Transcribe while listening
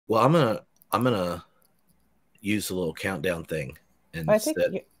Well, I'm gonna use a little countdown thing I think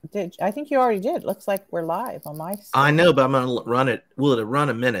instead. you did. I think you already did. Looks like we're live on my I screen. know, but I'm gonna run it. Will it run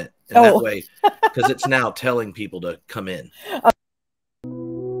a minute? And that Oh, way, because it's now telling people to come in.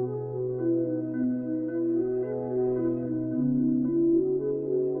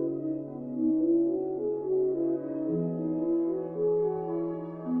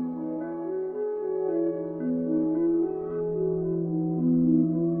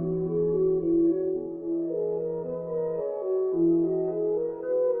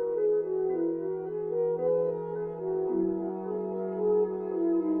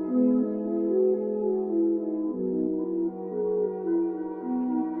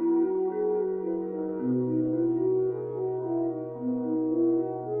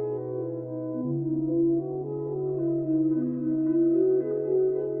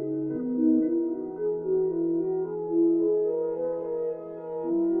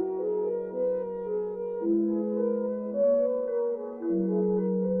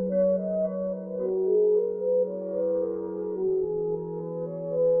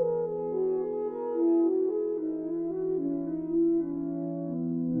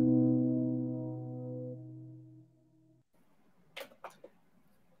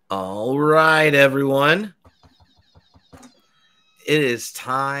 All right, everyone. It is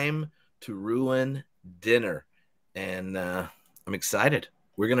time to ruin dinner, and I'm excited.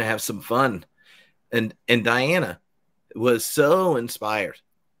 We're gonna have some fun, and Diana was so inspired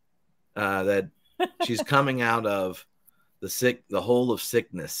that she's coming out of the hole of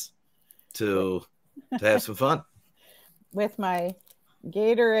sickness to have some fun with my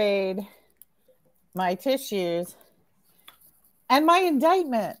Gatorade, my tissues, and my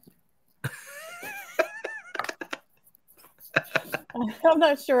indictment. I'm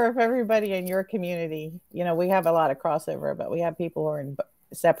not sure if everybody in your community, we have a lot of crossover, but we have people who are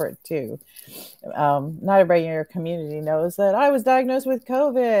separate too. Not everybody in your community knows that I was diagnosed with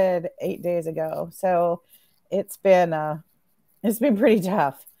COVID 8 days ago. So it's been pretty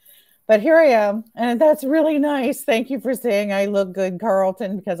tough. But here I am, and that's really nice. Thank you for saying I look good,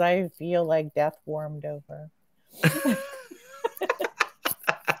 Carlton, because I feel like death warmed over.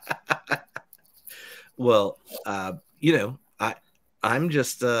 Well, I'm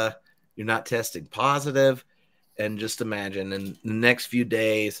just you're not testing positive, and just imagine in the next few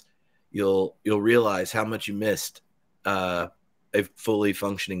days you'll realize how much you missed a fully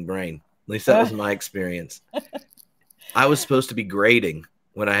functioning brain. At least that was my experience. I was supposed to be grading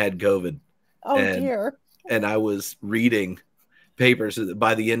when I had COVID. Oh, dear. And I was reading papers.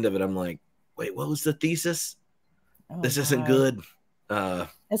 By the end of it, I'm like, wait, what was the thesis? This isn't good.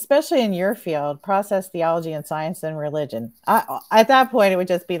 Especially in your field, process, theology, and science and religion. At that point, it would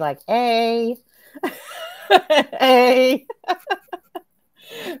just be like, A, A,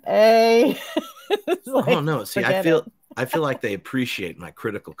 A. Like, oh no! See, I feel like they appreciate my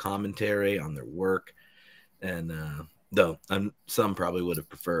critical commentary on their work, and though some probably would have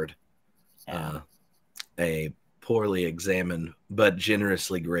preferred a poorly examined but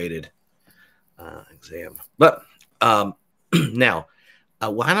generously graded exam. But now,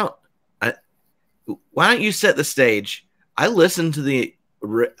 why don't you set the stage? I listened to the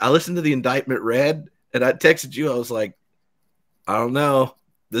indictment read, and I texted you. I was like, I don't know,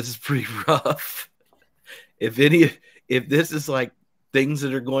 this is pretty rough. If this is like things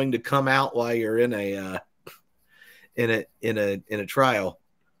that are going to come out while you're in a trial,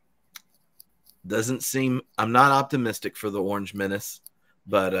 doesn't seem. I'm not optimistic for the Orange Menace,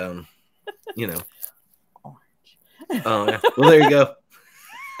 but Orange. Oh yeah. Well, there you go.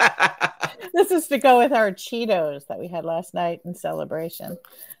 This is to go with our Cheetos that we had last night in celebration.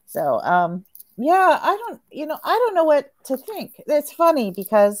 So, yeah, I don't know what to think. It's funny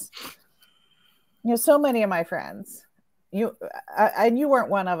because, so many of my friends, and you weren't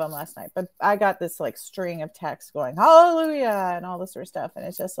one of them last night, but I got this like string of texts going, hallelujah, and all this sort of stuff. And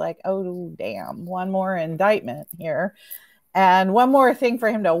it's just like, oh, damn, one more indictment here. And one more thing for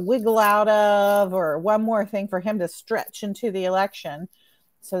him to wiggle out of, or one more thing for him to stretch into the election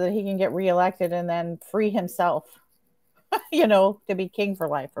so that he can get reelected and then free himself, to be king for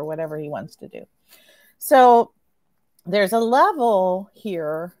life or whatever he wants to do. So there's a level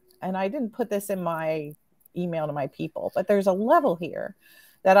here, and I didn't put this in my email to my people, but there's a level here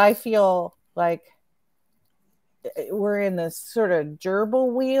that I feel like we're in this sort of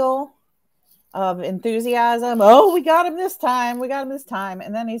gerbil wheel of enthusiasm. Oh, we got him this time.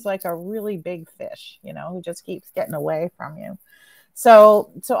 And then he's like a really big fish, who just keeps getting away from you.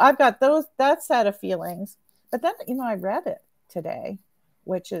 So I've got that set of feelings. But then, I read it today,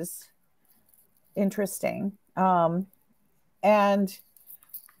 which is interesting. And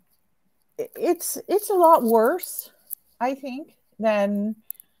it's a lot worse, I think, than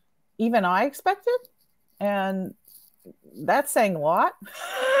even I expected. And that's saying a lot.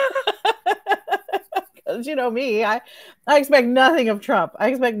 Because you know me, I expect nothing of Trump. I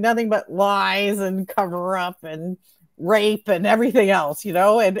expect nothing but lies and cover up and rape and everything else, you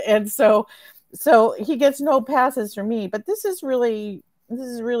know, and so he gets no passes from me. But this is really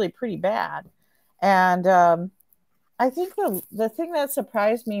pretty bad. And I think the thing that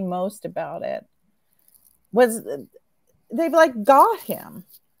surprised me most about it was they've like got him.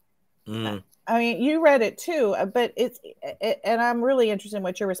 I mean, you read it too, but and I'm really interested in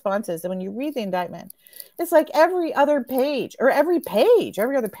what your response is. And when you read the indictment, it's like every other page,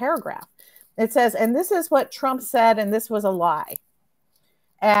 every other paragraph, it says, and this is what Trump said, and this was a lie.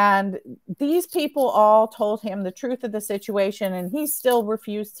 And these people all told him the truth of the situation, and he still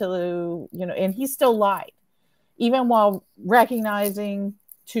refused to, you know, and he still lied, even while recognizing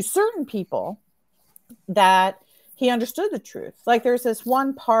to certain people that he understood the truth. Like there's this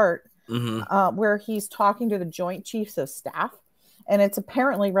one part where he's talking to the Joint Chiefs of Staff, and it's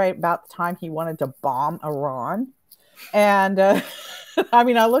apparently right about the time he wanted to bomb Iran. And I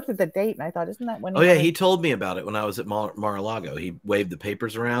mean, I looked at the date and I thought, isn't that when? He told me about it when I was at Mar-a-Lago. He waved the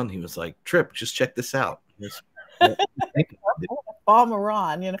papers around. He was like, "Tripp, just check this out." Bomb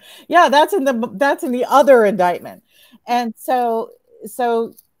Iran, you know. Yeah, that's in the other indictment. And so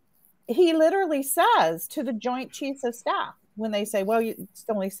he literally says to the Joint Chiefs of Staff, when they say, well, it's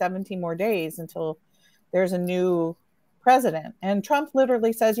only 17 more days until there's a new president. And Trump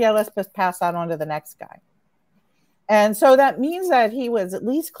literally says, yeah, let's just pass that on to the next guy. And so that means that he was at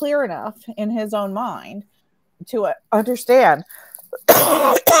least clear enough in his own mind to understand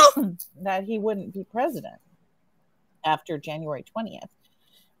that he wouldn't be president after January 20th.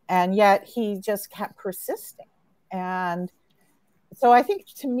 And yet he just kept persisting. And so I think,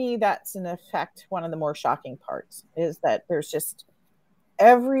 to me, that's in effect one of the more shocking parts, is that there's just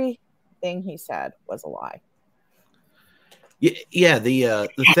everything he said was a lie. Yeah. The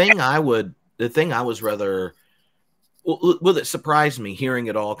thing I was rather, well, it surprised me hearing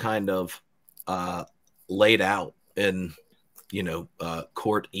it all kind of laid out in, you know,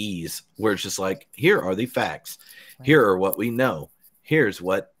 court ease, where it's just like, here are the facts. Right. Here are what we know. Here's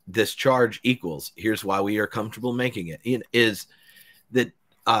what this charge equals. Here's why we are comfortable making it. It is that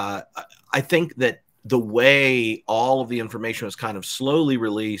I think that the way all of the information was kind of slowly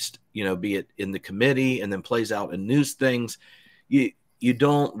released, you know, be it in the committee and then plays out in news things, you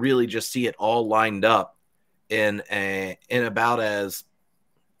don't really just see it all lined up in about as,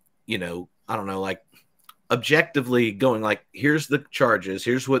 you know, I don't know, like objectively going like, here's the charges,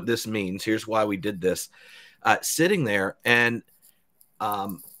 here's what this means, here's why we did this, sitting there. And I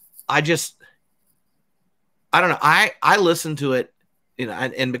don't know. I listened to it, you know,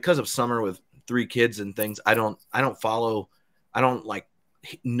 and because of summer with 3 kids and things, I don't like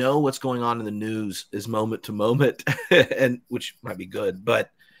know what's going on in the news is moment to moment, and which might be good,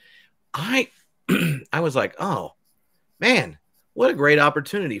 but I was like, oh man, what a great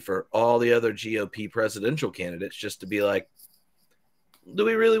opportunity for all the other GOP presidential candidates just to be like, do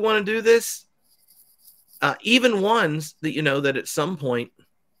we really want to do this? Even ones that, you know, that at some point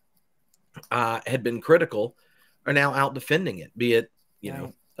had been critical are now out defending it, be it, you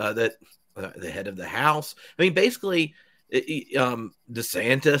know, that the head of the House. I mean, basically,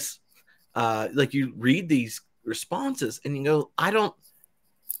 DeSantis, like you read these responses and you go,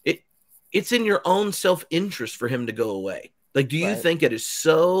 it's in your own self-interest for him to go away. Like, do you think it is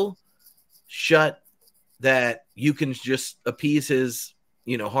so shut that you can just appease his,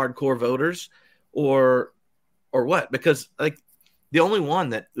 you know, hardcore voters, or what? Because like the only one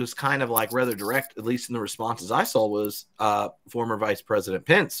that was kind of like rather direct, at least in the responses I saw, was former Vice President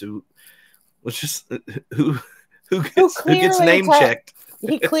Pence, who was just who gets name checked.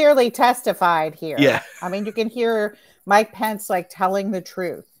 He clearly testified here. Yeah, I mean, you can hear Mike Pence like telling the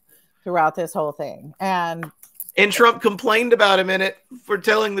truth throughout this whole thing, and Trump complained about him in it for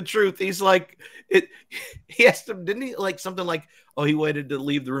telling the truth. He's like, he asked him, didn't he, like something like, oh, he waited to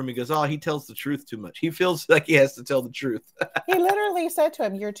leave the room. He goes, oh, he tells the truth too much. He feels like he has to tell the truth. He literally said to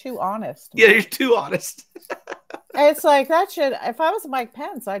him, you're too honest. Yeah, you're too honest. It's like, that should, if I was Mike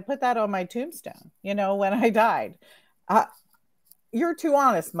Pence, I'd put that on my tombstone, you know, when I died. You're too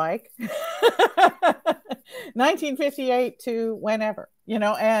honest, Mike. 1958 to whenever, you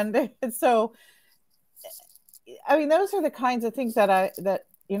know, and so, I mean, those are the kinds of things that I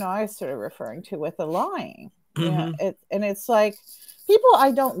was sort of referring to with the lying. Mm-hmm. Yeah, it's like people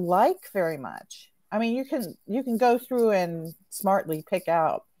I don't like very much. I mean, you can go through and smartly pick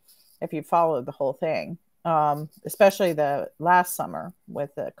out, if you follow the whole thing, especially the last summer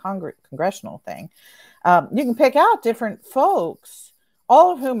with the congressional thing, you can pick out different folks,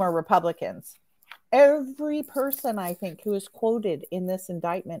 all of whom are Republicans. Every person, I think, who is quoted in this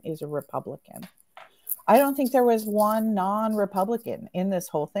indictment is a Republican. I don't think there was one non-Republican in this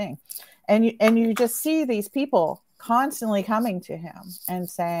whole thing. And you just see these people constantly coming to him and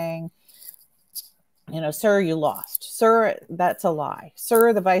saying, sir, you lost. Sir, that's a lie.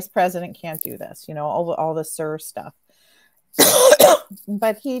 Sir, the vice president can't do this. All the sir stuff.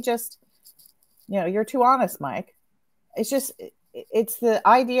 But he just, you're too honest, Mike. It's the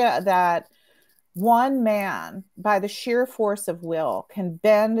idea that one man, by the sheer force of will, can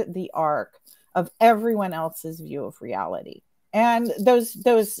bend the arc of everyone else's view of reality. And those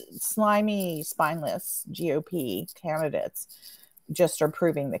slimy, spineless GOP candidates just are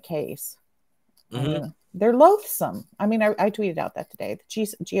proving the case. Mm-hmm. I mean, they're loathsome. I mean, I tweeted out that today. The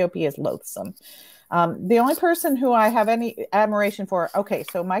GOP is loathsome. The only person who I have any admiration for, okay,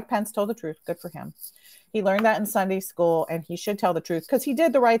 so Mike Pence told the truth. Good for him. He learned that in Sunday school, and he should tell the truth because he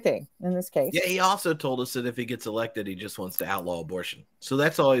did the right thing in this case. Yeah, he also told us that if he gets elected, he just wants to outlaw abortion. So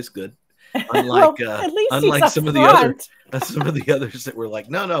that's always good. Unlike some of the others that were like,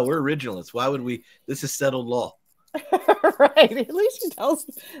 no, we're originalists. Why would we? This is settled law. Right. At least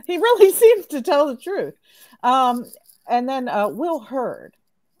he really seems to tell the truth. And then Will Hurd.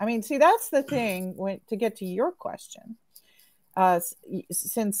 I mean, see, that's the thing to get to your question.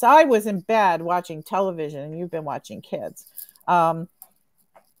 Since I was in bed watching television and you've been watching kids,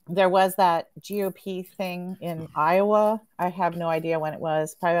 there was that GOP thing in Iowa. I have no idea when it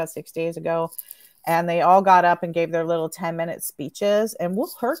was, probably about 6 days ago. And they all got up and gave their little 10-minute speeches. And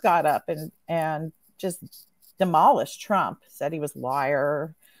Will Hurd got up and just demolished Trump, said he was a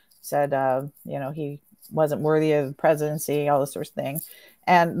liar, said, he wasn't worthy of the presidency, all this sort of thing.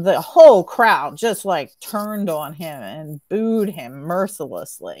 And the whole crowd just like turned on him and booed him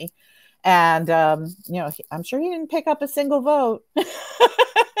mercilessly. And, I'm sure he didn't pick up a single vote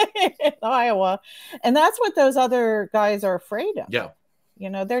in Iowa. And that's what those other guys are afraid of. Yeah.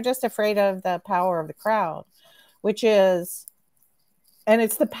 They're just afraid of the power of the crowd, and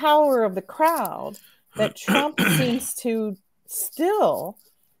it's the power of the crowd that Trump seems to still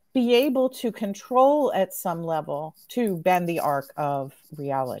be able to control at some level to bend the arc of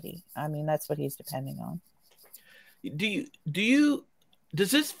reality. I mean, that's what he's depending on.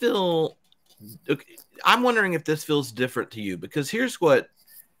 Does this feel, okay, I'm wondering if this feels different to you, because here's what,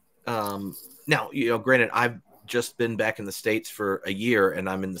 now, granted, I've just been back in the States for a year and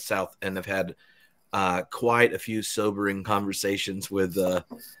I'm in the South and I've had quite a few sobering conversations with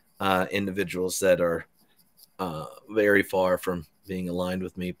individuals that are very far from being aligned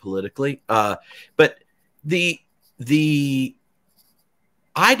with me politically. But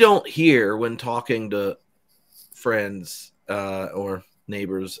I don't hear, when talking to friends or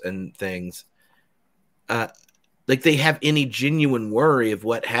neighbors and things, like they have any genuine worry of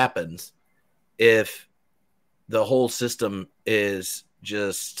what happens if the whole system is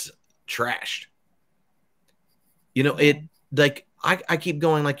just trashed. It, like, I keep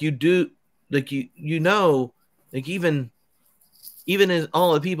going, like, you do, like, like, even as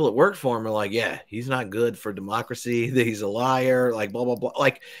all the people that work for him are like, yeah, he's not good for democracy, that he's a liar, like, blah, blah, blah.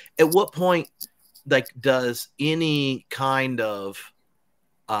 Like, at what point, like, does any kind of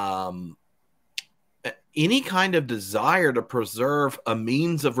desire to preserve a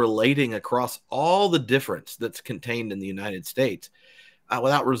means of relating across all the difference that's contained in the United States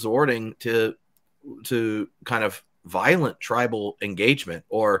without resorting to kind of violent tribal engagement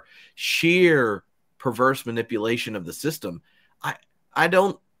or sheer perverse manipulation of the system?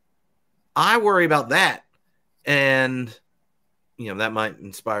 I worry about that. And, that might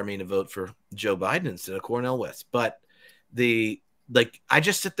inspire me to vote for Joe Biden instead of Cornel West. But I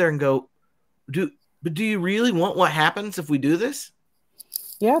just sit there and go, do you really want what happens if we do this?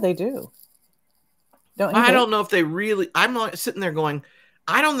 Yeah, they do. I don't know if they really, I'm not sitting there going,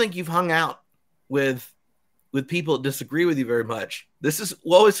 I don't think you've hung out with people that disagree with you very much. This is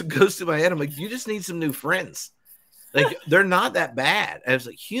what always goes through my head. I'm like, you just need some new friends. Like, they're not that bad as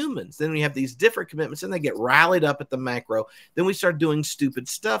like humans. Then we have these different commitments and they get rallied up at the macro. Then we start doing stupid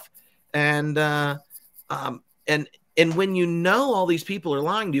stuff. And when all these people are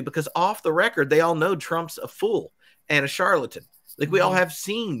lying to you, because off the record, they all know Trump's a fool and a charlatan. Like, we all have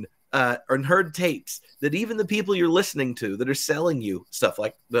seen or heard tapes that even the people you're listening to that are selling you stuff,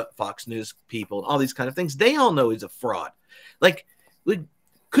 like the Fox News people and all these kind of things, they all know he's a fraud. Like,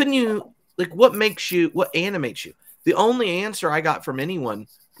 couldn't you, like, what animates you? The only answer I got from anyone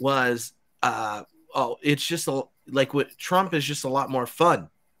was, it's just like what Trump is just a lot more fun.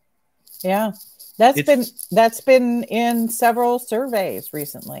 Yeah. That's been in several surveys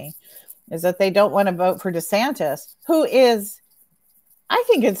recently, is that they don't want to vote for DeSantis, who is, I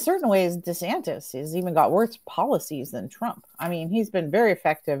think in certain ways, DeSantis has even got worse policies than Trump. I mean, he's been very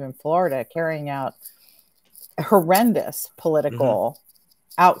effective in Florida carrying out horrendous political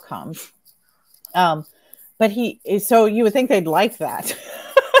outcomes. But so you would think they'd like that.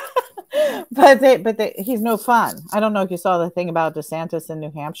 but he's no fun. I don't know if you saw the thing about DeSantis in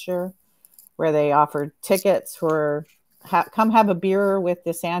New Hampshire, where they offered tickets for come have a beer with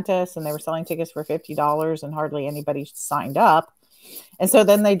DeSantis, and they were selling tickets for $50 and hardly anybody signed up. And so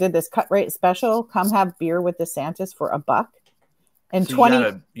then they did this cut rate special, come have beer with DeSantis for $1. And so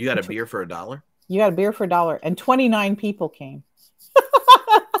you got a beer for $1? You got a beer for $1, and 29 people came.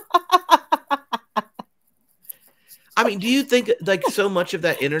 I mean, do you think like so much of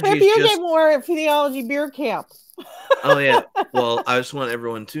that energy is you just get more at Theology Beer Camp? Oh yeah. Well, I just want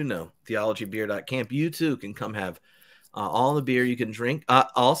everyone to know theologybeer.camp. You too can come have all the beer you can drink.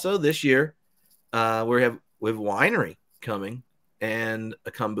 Also this year, we have winery coming and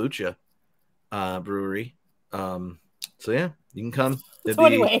a kombucha brewery. So yeah, you can come. So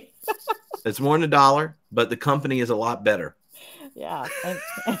anyway, it's more than $1, but the company is a lot better. Yeah.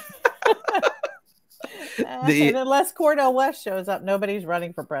 And unless Cornel West shows up, nobody's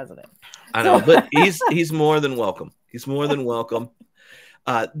running for president. I know, but he's more than welcome. He's more than welcome.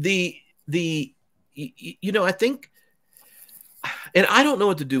 I think, and I don't know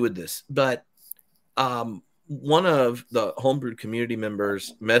what to do with this, but one of the Homebrewed Community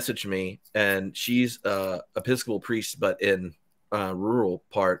members messaged me, and she's a Episcopal priest, but in rural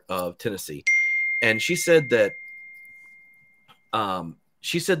part of Tennessee, and she said that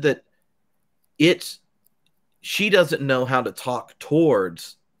she doesn't know how to talk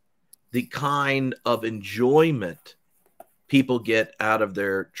towards the kind of enjoyment people get out of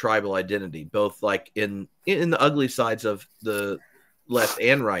their tribal identity, both like in the ugly sides of the left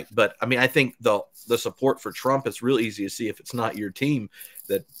and right. But I mean, I think the support for Trump is real easy to see if it's not your team,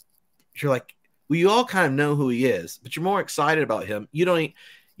 that you're like, well, you all kind of know who he is, but you're more excited about him. You don't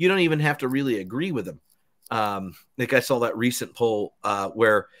even have to really agree with him. Like I saw that recent poll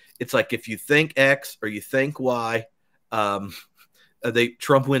where it's like, if you think X or you think Y,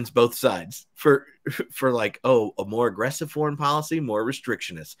 Trump wins both sides for like, oh, a more aggressive foreign policy, more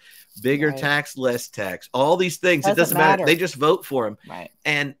restrictionist, bigger tax, less tax, all these things. It doesn't matter. They just vote for him. Right.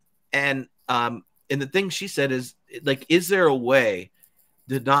 And the thing she said is like, is there a way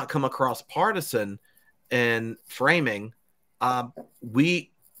to not come across partisan and framing? We,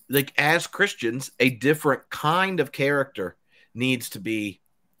 like, as Christians, a different kind of character needs to be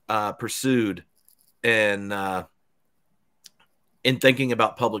pursued in thinking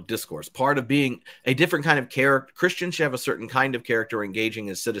about public discourse. Part of being a different kind of character, Christians should have a certain kind of character engaging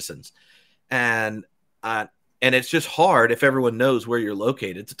as citizens, and it's just hard if everyone knows where you're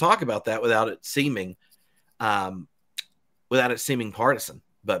located to talk about that without it seeming partisan.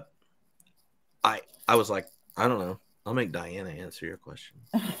 But I was like, I don't know. I'll make Diana answer your question.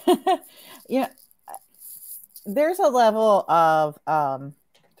 Yeah, there's a level of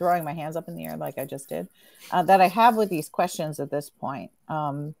throwing my hands up in the air like I just did that I have with these questions at this point.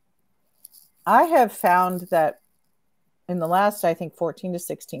 I have found that in the last, I think, 14 to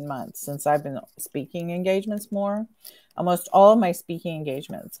 16 months since I've been speaking engagements more, almost all of my speaking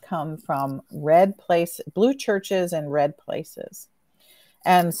engagements come from blue churches and red places.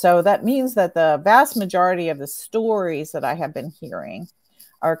 And so that means that the vast majority of the stories that I have been hearing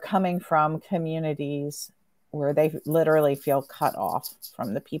are coming from communities where they literally feel cut off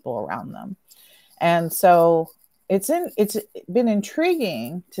from the people around them. And so it's been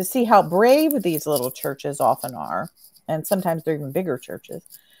intriguing to see how brave these little churches often are. And sometimes they're even bigger churches,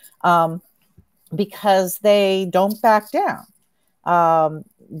 because they don't back down.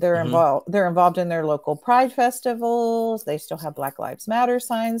 They're involved in their local pride festivals. They still have Black Lives Matter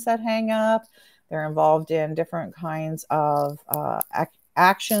signs that hang up. They're involved in different kinds of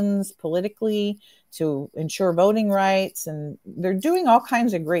actions politically to ensure voting rights. And they're doing all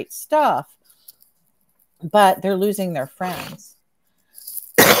kinds of great stuff, but they're losing their friends.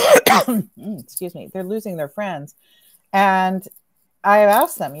 Excuse me. They're losing their friends. And I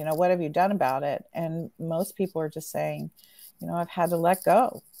asked them, what have you done about it? And most people are just saying, I've had to let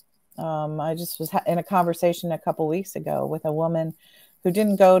go. I just was in a conversation a couple weeks ago with a woman who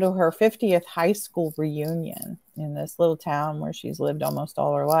didn't go to her 50th high school reunion in this little town where she's lived almost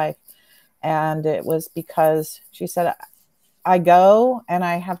all her life. And it was because she said, I go and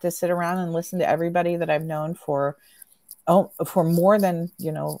I have to sit around and listen to everybody that I've known for more than,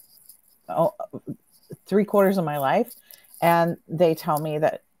 3/4 of my life. And they tell me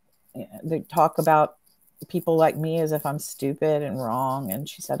that they talk about people like me as if I'm stupid and wrong. And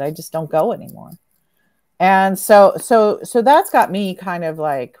she said, I just don't go anymore. And so that's got me kind of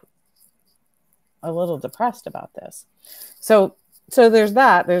like a little depressed about this. So there's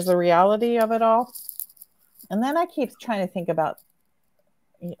that, there's the reality of it all. And then I keep trying to think about,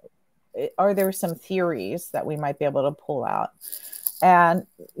 are there some theories that we might be able to pull out? And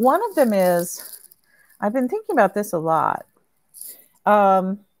one of them is, I've been thinking about this a lot.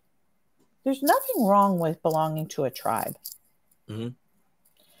 There's nothing wrong with belonging to a tribe. Mm-hmm.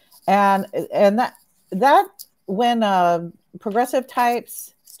 And that when progressive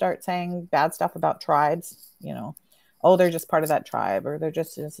types start saying bad stuff about tribes, oh, they're just part of that tribe, or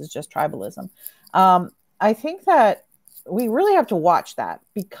this is just tribalism. I think that we really have to watch that,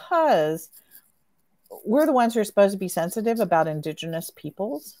 because we're the ones who are supposed to be sensitive about indigenous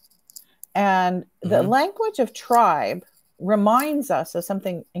peoples. And the language of tribe reminds us of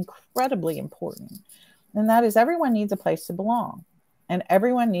something incredibly important. And that is, everyone needs a place to belong. And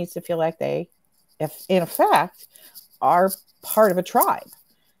everyone needs to feel like they, if in effect, are part of a tribe.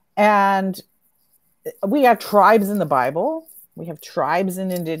 And we have tribes in the Bible. We have tribes in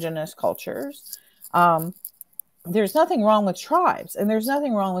indigenous cultures. There's nothing wrong with tribes, and there's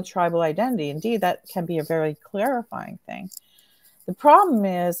nothing wrong with tribal identity. Indeed, that can be a very clarifying thing. The problem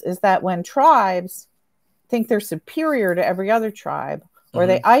is that when tribes think they're superior to every other tribe, or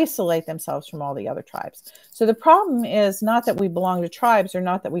they isolate themselves from all the other tribes. So the problem is not that we belong to tribes, or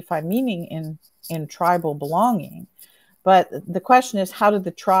not that we find meaning in tribal belonging, but the question is, how do the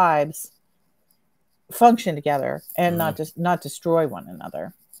tribes function together and not destroy one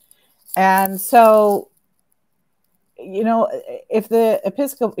another? And so, if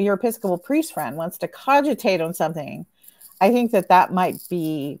your Episcopal priest friend wants to cogitate on something, I think that might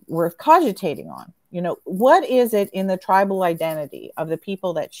be worth cogitating on. What is it in the tribal identity of the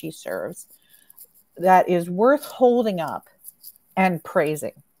people that she serves that is worth holding up and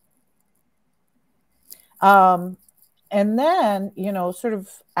praising? And then, sort of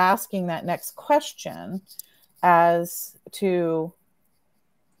asking that next question as to,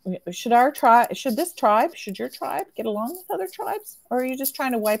 should your tribe get along with other tribes, or are you just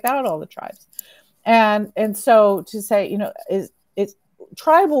trying to wipe out all the tribes? And so to say, is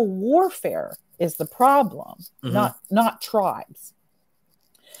tribal warfare is the problem, not tribes.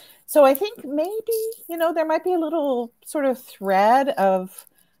 So I think maybe, there might be a little sort of thread of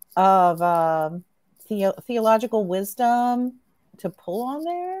theological wisdom to pull on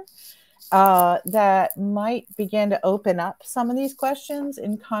there that might begin to open up some of these questions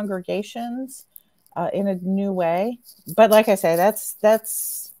in congregations in a new way. But like I say,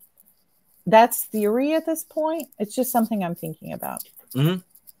 that's theory at this point. It's just something I'm thinking about. Mm-hmm.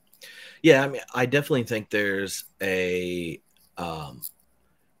 Yeah, I mean, I definitely think there's a,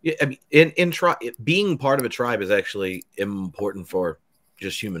 being part of a tribe is actually important for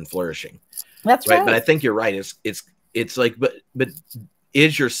just human flourishing. That's right. But I think you're right. It's like, but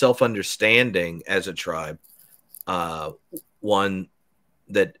is your self-understanding as a tribe one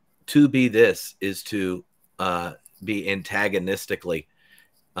that to be this is to be antagonistically,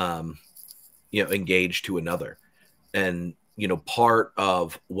 engaged to another? And part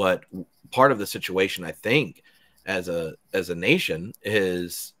of the situation, I think, as a nation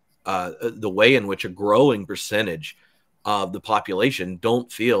is the way in which a growing percentage of the population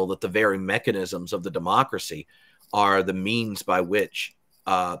don't feel that the very mechanisms of the democracy are the means by which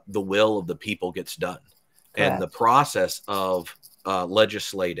the will of the people gets done. Correct. And the process of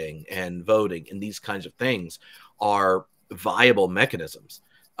legislating and voting and these kinds of things are viable mechanisms.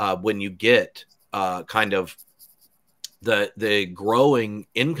 When you get kind of the growing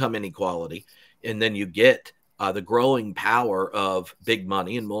income inequality, and then you get the growing power of big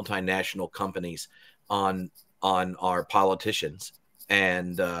money and multinational companies on our politicians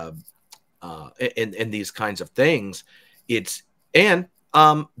and these kinds of things,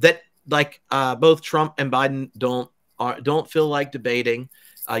 that like both Trump and Biden don't feel like debating.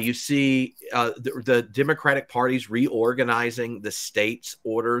 You see the Democratic parties reorganizing the states'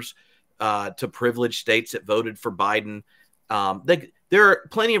 orders to privilege states that voted for Biden. There are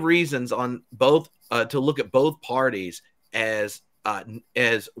plenty of reasons on both to look at both parties as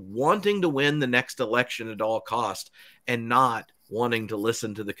wanting to win the next election at all cost and not wanting to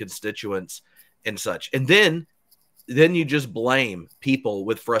listen to the constituents and such. And then you just blame people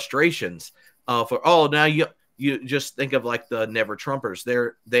with frustrations for, now you just think of like the never Trumpers.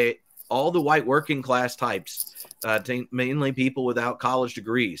 They all the white working class types, mainly people without college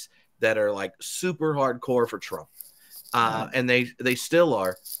degrees that are like super hardcore for Trump. And they still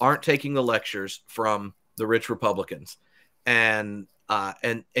aren't taking the lectures from the rich Republicans. And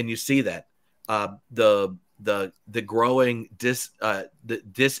and you see that the growing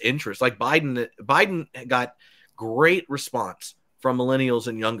disinterest. Like Biden got great response from millennials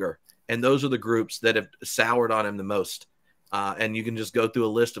and younger, and those are the groups that have soured on him the most. And you can just go through a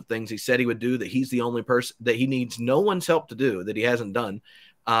list of things he said he would do that he's the only person that he needs no one's help to do, that he hasn't done.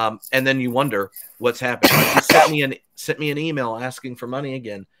 And then you wonder what's happened. Like he sent me an email asking for money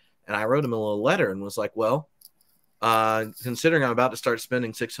again, and I wrote him a little letter and was like, well, considering I'm about to start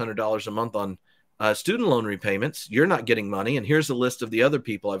spending $600 a month on student loan repayments, you're not getting money, and here's a list of the other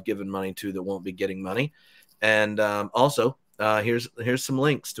people I've given money to that won't be getting money. And also, here's some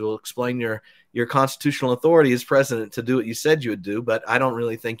links to explain your constitutional authority as president to do what you said you would do, but I don't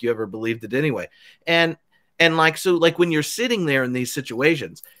really think you ever believed it anyway. And like, so like when you're sitting there in these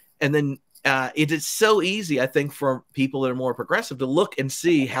situations, and then it is so easy, I think, for people that are more progressive to look and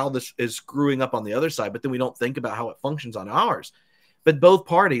see how this is screwing up on the other side, but then we don't think about how it functions on ours. But both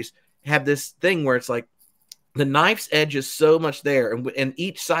parties have this thing where it's like the knife's edge is so much there, and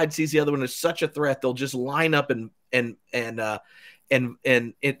each side sees the other one as such a threat, they'll just line up and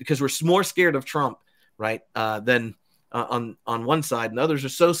because we're more scared of Trump, right, than on one side, and others are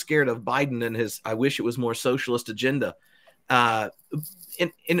so scared of Biden and his "I wish it was more socialist" agenda. And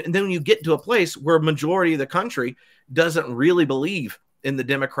then when you get to a place where a majority of the country doesn't really believe in the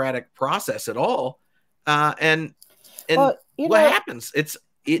democratic process at all, and well, what happens?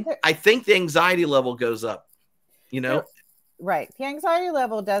 I think the anxiety level goes up. Right. The anxiety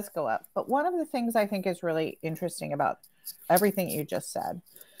level does go up. But one of the things I think is really interesting about everything you just said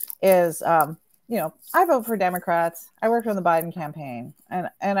is, I vote for Democrats. I worked on the Biden campaign,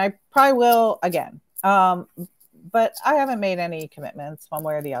 and I probably will again. But I haven't made any commitments one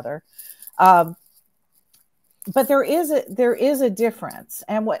way or the other. But there is a difference.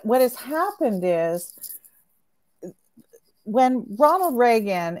 And what has happened is, when Ronald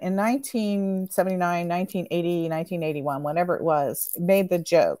Reagan in 1979, 1980, 1981, whenever it was, made the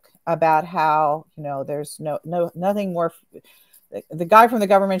joke about how, there's nothing more. The guy from the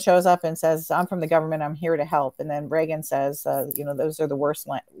government shows up and says, "I'm from the government, I'm here to help." And then Reagan says, those are the worst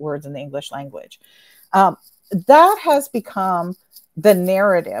words in the English language. That has become the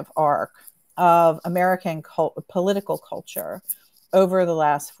narrative arc of American political culture over the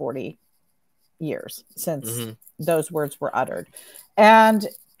last 40 years since those words were uttered. And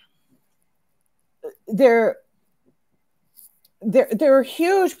there are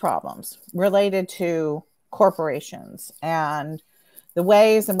huge problems related to corporations and the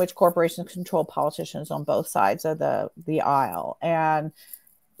ways in which corporations control politicians on both sides of the aisle. And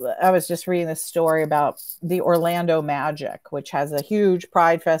I was just reading this story about the Orlando Magic, which has a huge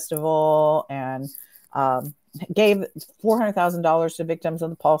pride festival and gave $400,000 to victims of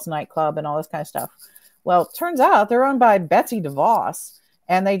the Pulse nightclub and all this kind of stuff. Well, it turns out they're owned by Betsy DeVos,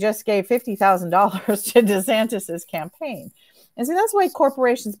 and they just gave $50,000 to DeSantis's campaign. And see, that's the way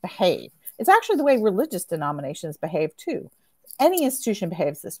corporations behave. It's actually the way religious denominations behave too. Any institution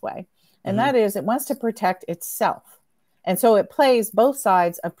behaves this way, and that is, it wants to protect itself. And so it plays both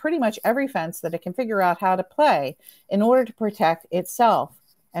sides of pretty much every fence that it can figure out how to play in order to protect itself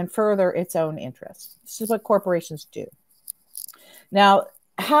and further its own interests. This is what corporations do. Now,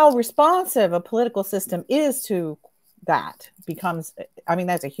 how responsive a political system is to that becomes,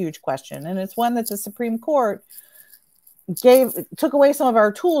 that's a huge question. And it's one that the Supreme Court took away some of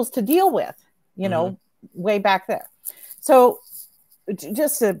our tools to deal with, way back there. So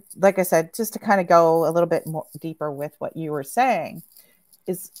just to, like I said, just to kind of go a little bit more deeper with what you were saying,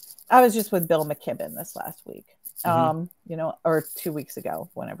 is I was just with Bill McKibben this last week, or 2 weeks ago,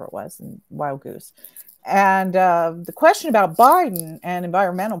 whenever it was, in Wild Goose. And the question about Biden and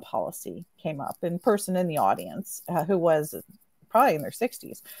environmental policy came up. And a person in the audience who was probably in their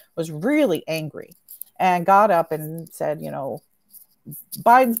 60s was really angry and got up and said,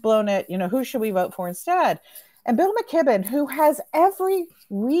 Biden's blown it. Who should we vote for instead? And Bill McKibben, who has every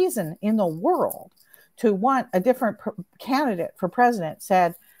reason in the world to want a different candidate for president,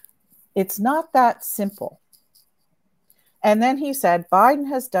 said, it's not that simple. And then he said, Biden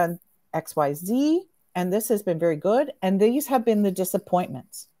has done X, Y, Z, and this has been very good. And these have been the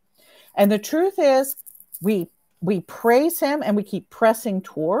disappointments. And the truth is, we praise him and we keep pressing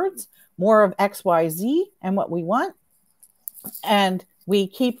towards more of X, Y, Z and what we want. And we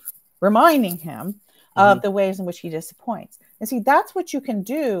keep reminding him of the ways in which he disappoints. And see, that's what you can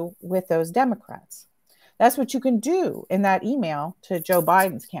do with those Democrats. That's what you can do in that email to Joe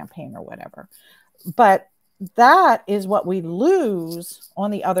Biden's campaign or whatever. But that is what we lose on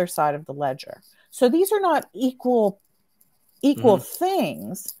the other side of the ledger. So these are not equal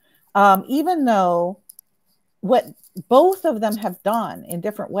things, even though what both of them have done in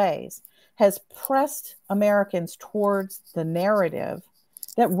different ways has pressed Americans towards the narrative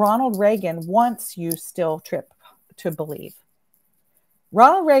that Ronald Reagan wants you still, Tripp, to believe.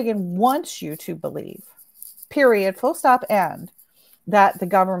 Ronald Reagan wants you to believe, period, full stop, end, that the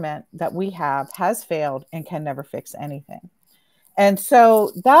government that we have has failed and can never fix anything. And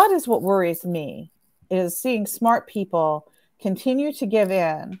so that is what worries me, is seeing smart people continue to give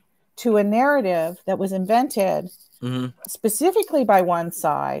in to a narrative that was invented specifically by one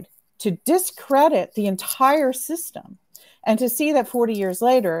side to discredit the entire system, and to see that 40 years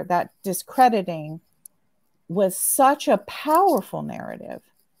later, that discrediting was such a powerful narrative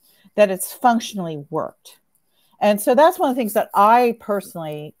that it's functionally worked. And so that's one of the things that I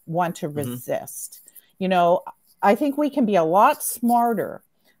personally want to resist. You know, I think we can be a lot smarter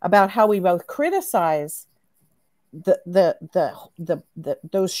about how we both criticize those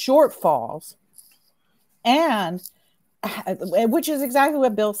shortfalls, and which is exactly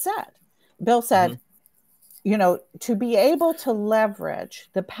what Bill said. Bill said, you know, to be able to leverage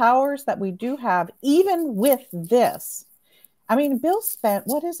the powers that we do have, even with this. I mean, Bill spent,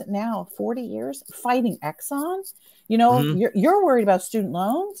 what is it now, 40 years fighting Exxon. You know, you're worried about student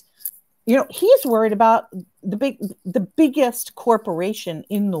loans. You know, he's worried about the biggest corporation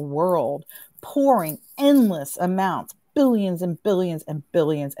in the world pouring endless amounts, billions and billions and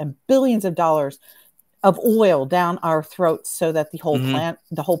billions and billions of dollars of oil down our throats so that the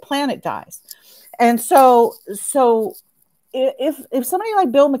whole planet dies. And so if somebody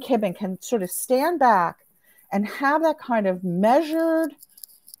like Bill McKibben can sort of stand back and have that kind of measured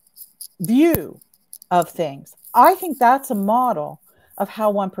view of things, I think that's a model of how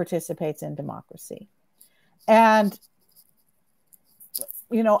one participates in democracy. And,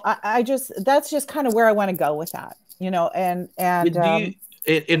 you know, I just, that's just kind of where I want to go with that, you know, and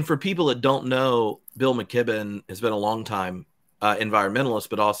for people that don't know, Bill McKibben has been a long time environmentalist,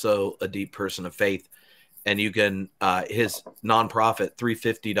 but also a deep person of faith. And you can, his nonprofit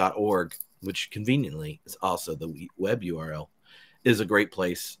 350.org, which conveniently is also the web URL, is a great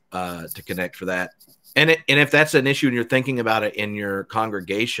place to connect for that. And if that's an issue and you're thinking about it in your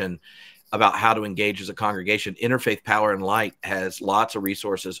congregation, about how to engage as a congregation, Interfaith Power and Light has lots of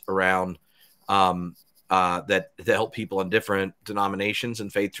resources around that help people in different denominations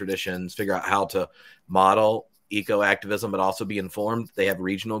and faith traditions figure out how to model eco-activism, but also be informed. They have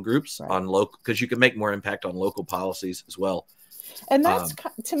regional groups on local, because you can make more impact on local policies as well. And that's,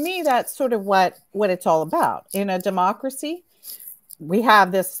 to me, that's sort of what it's all about. In a democracy, we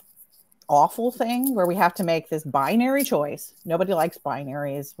have this awful thing where we have to make this binary choice. Nobody likes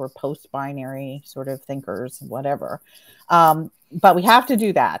binaries. We're post-binary sort of thinkers, whatever. But we have to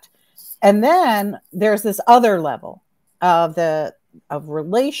do that. And then there's this other level of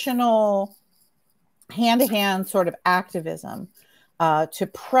relational, hand-to-hand sort of activism to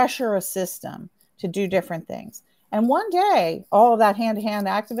pressure a system to do different things. And one day, all of that hand-to-hand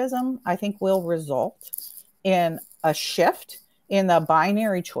activism, I think, will result in a shift in the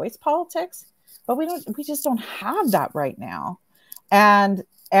binary choice politics. But we just don't have that right now. And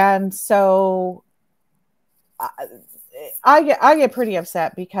so I get pretty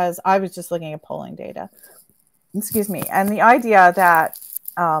upset because I was just looking at polling data. Excuse me. And the idea that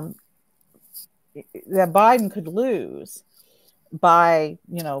that Biden could lose by,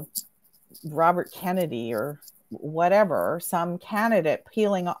 you know, Robert Kennedy or whatever, some candidate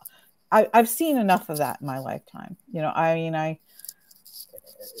peeling off. I've seen enough of that in my lifetime. You know, I mean,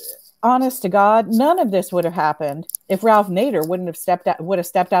 honest to God, none of this would have happened if Ralph Nader would have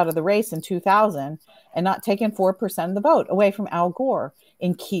stepped out of the race in 2000 and not taken 4% of the vote away from Al Gore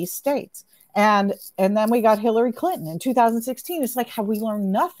in key states. And then we got Hillary Clinton in 2016. It's like, have we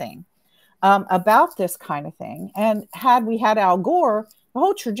learned nothing about this kind of thing? And had we had Al Gore, the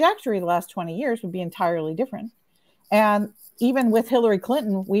whole trajectory of the last 20 years would be entirely different. And even with Hillary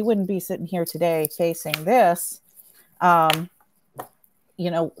Clinton, we wouldn't be sitting here today facing this, you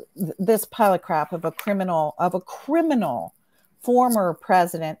know, this pile of crap of a criminal former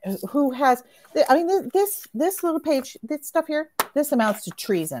president who has, I mean, this little page, this stuff here, this amounts to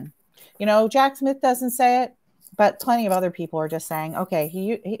treason. You know, Jack Smith doesn't say it, but plenty of other people are just saying, okay,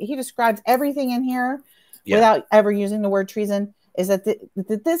 he describes everything in here without ever using the word treason, is that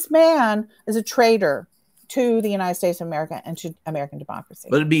that this man is a traitor to the United States of America and to American democracy.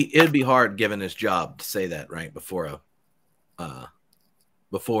 But it'd be hard, given his job, to say that right before the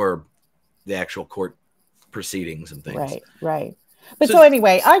actual court proceedings and things. Right. But so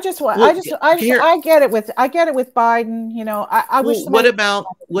anyway, I get it with Biden. You know, I wish. What about?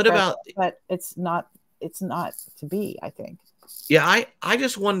 But it's not to be, I think. Yeah, I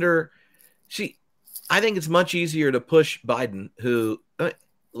just wonder. I think it's much easier to push Biden, who,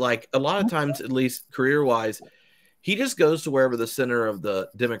 like a lot of times, at least career-wise, he just goes to wherever the center of the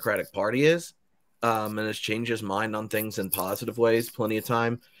Democratic Party is, and has changed his mind on things in positive ways plenty of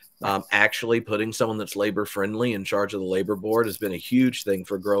time. Actually putting someone that's labor friendly in charge of the labor board has been a huge thing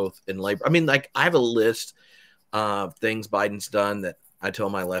for growth in labor. I mean, like, I have a list of things Biden's done that I tell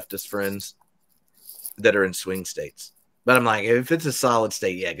my leftist friends that are in swing states. But I'm like, if it's a solid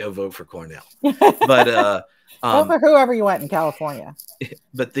state, yeah, go vote for Cornell. But vote for whoever you want in California.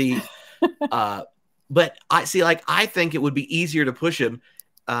 But but I see, like, I think it would be easier to push him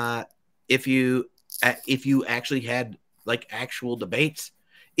if you actually had like actual debates.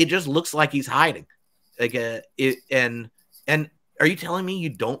 It just looks like he's hiding. Like, and are you telling me you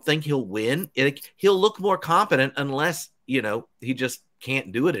don't think he'll win? He'll look more competent unless, you know, he just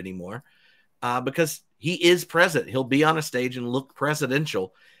can't do it anymore, because he is president. He'll be on a stage and look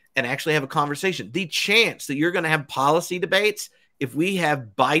presidential and actually have a conversation. The chance that you're going to have policy debates if we have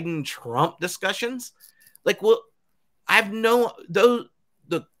Biden-Trump discussions, like, well, I've no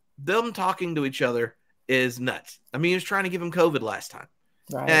them talking to each other is nuts. I mean, he was trying to give him COVID last time.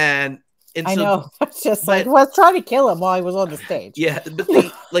 Right. And I know. It's just like, well, trying to kill him while he was on the stage. Yeah, but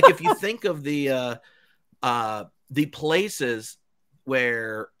like, if you think of the places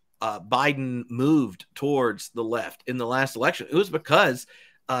where Biden moved towards the left in the last election, it was because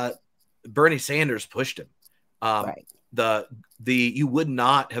Bernie Sanders pushed him. Right. You would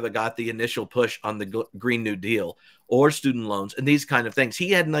not have got the initial push on the Green New Deal or student loans and these kind of things.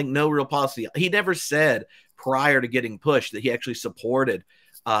 He had like no real policy. He never said prior to getting pushed that he actually supported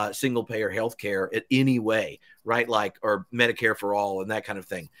single payer health care in any way, right? Like, or Medicare for all and that kind of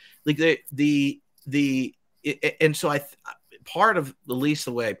thing. Like and so part of the least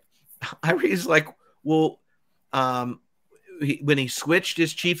the way I read like, well, when he switched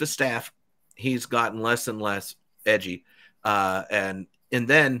his chief of staff, he's gotten less and less edgy, and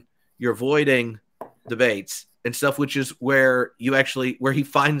then you're avoiding debates and stuff, which is where he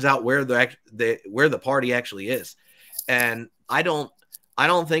finds out where the party actually is. And I don't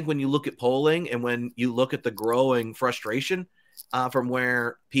think when you look at polling and when you look at the growing frustration from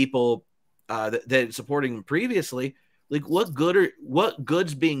where people that supporting him previously, like, what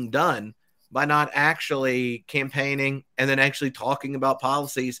good's being done by not actually campaigning and then actually talking about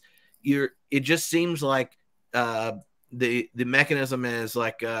policies? It just seems like the mechanism is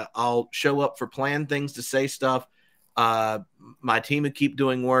like, I'll show up for planned things to say stuff. My team would keep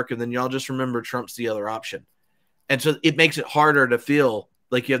doing work, and then y'all just remember Trump's the other option. And so it makes it harder to feel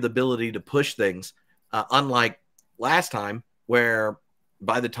like you have the ability to push things, unlike last time, where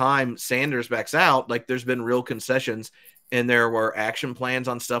by the time Sanders backs out, like, there's been real concessions and there were action plans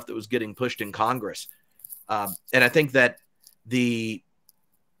on stuff that was getting pushed in Congress. And I think that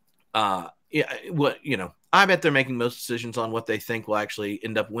I bet they're making most decisions on what they think will actually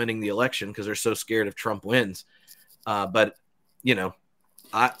end up winning the election because they're so scared if Trump wins. But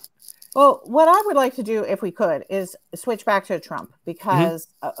what I would like to do, if we could, is switch back to Trump, because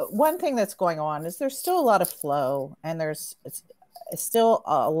one thing that's going on is there's still a lot of flow, and there's still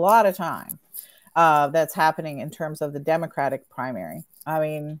a lot of time that's happening in terms of the Democratic primary. I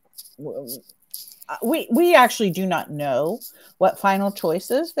mean, we actually do not know what final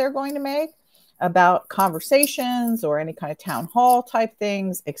choices they're going to make about conversations or any kind of town hall type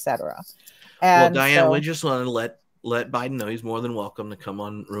things, etc. Well, Diane, we just want to let Biden know he's more than welcome to come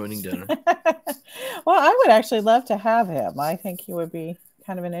on Ruining Dinner. Well, I would actually love to have him. I think he would be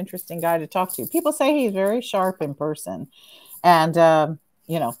kind of an interesting guy to talk to. People say he's very sharp in person, and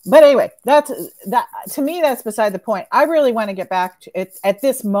but anyway, that to me, that's beside the point. I really want to get back to it at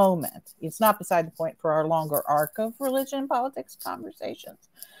this moment. It's not beside the point for our longer arc of religion and politics conversations.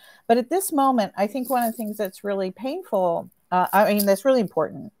 But at this moment, I think one of the things that's really painful, that's really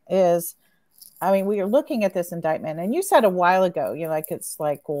important is, we are looking at this indictment, and you said a while ago, it's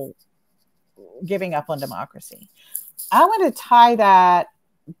like, well, giving up on democracy. I want to tie that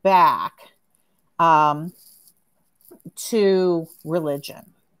back to religion.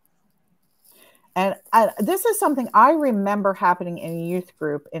 And this is something I remember happening in a youth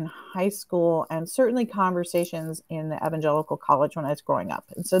group in high school, and certainly conversations in the evangelical college when I was growing up.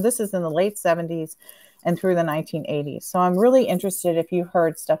 And so this is in the late 70s and through the 1980s. So I'm really interested if you've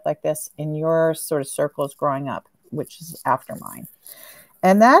heard stuff like this in your sort of circles growing up, which is after mine.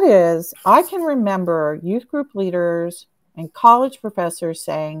 And that is, I can remember youth group leaders and college professors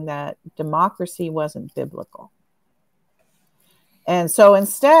saying that democracy wasn't biblical. And so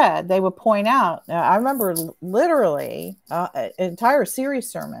instead, they would point out, I remember literally an entire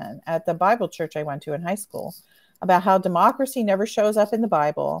series sermon at the Bible church I went to in high school about how democracy never shows up in the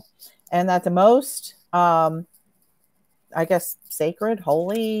Bible, and that the most I guess, sacred,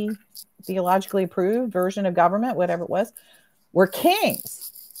 holy, theologically approved version of government, whatever it was, were kings.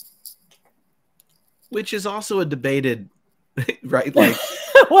 Which is also a debated, right? Like,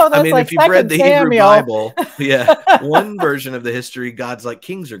 well, that's, I mean, like, if you've read the Samuel. Hebrew Bible, yeah, one version of the history, God's like,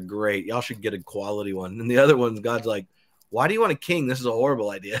 kings are great. Y'all should get a quality one. And the other one, God's like, why do you want a king? This is a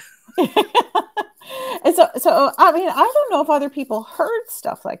horrible idea. And so I mean, I don't know if other people heard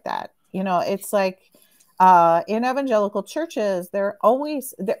stuff like that. You know, it's like in evangelical churches, there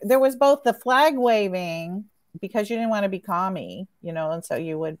was both the flag waving, because you didn't want to be commie, you know, and so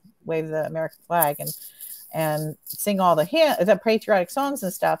you would wave the American flag and sing all the patriotic songs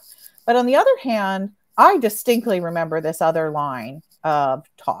and stuff. But on the other hand, I distinctly remember this other line of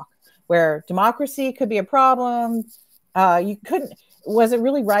talk where democracy could be a problem. Was it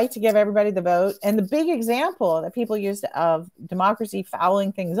really right to give everybody the vote? And the big example that people used of democracy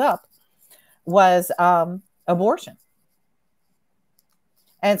fouling things up was abortion.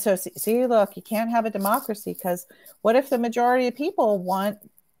 And so, see, look, you can't have a democracy because what if the majority of people want,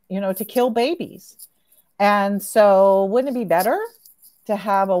 you know, to kill babies? And so wouldn't it be better to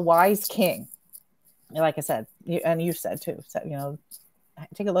have a wise king? Like I said, and you said too, so, you know,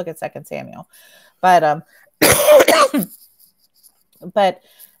 take a look at 2 Samuel. But but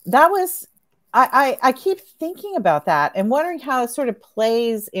that was, I keep thinking about that and wondering how it sort of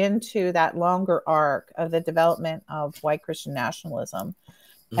plays into that longer arc of the development of white Christian nationalism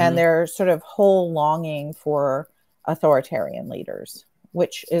and their sort of whole longing for authoritarian leaders,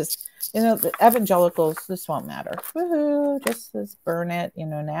 which is, you know, the evangelicals, this won't matter. Woohoo, just burn it, you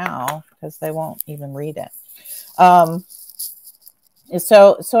know, now, because they won't even read it.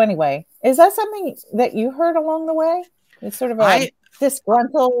 So anyway, is that something that you heard along the way? It's sort of a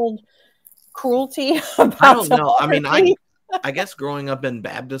disgruntled cruelty about I don't know. democracy? I mean, I guess growing up in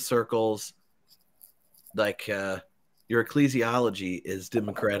Baptist circles, like your ecclesiology is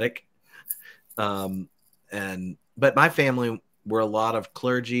democratic, but my family were a lot of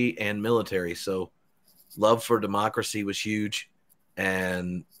clergy and military, so love for democracy was huge,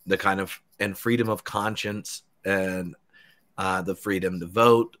 and the kind of freedom of conscience and the freedom to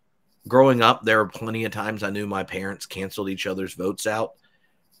vote. Growing up, there were plenty of times I knew my parents canceled each other's votes out.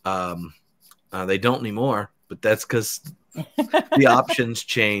 They don't anymore, but that's because the options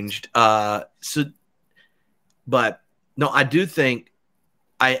changed. But no, I do think,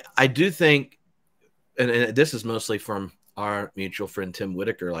 and this is mostly from our mutual friend Tim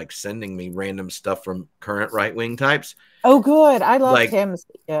Whitaker, like sending me random stuff from current right-wing types. Oh, good. I love Tim's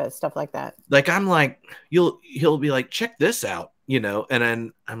stuff like that. Like, I'm like, he'll be like, check this out, you know, and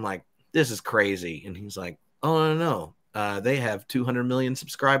then I'm like, this is crazy, and he's like, oh no, they have 200 million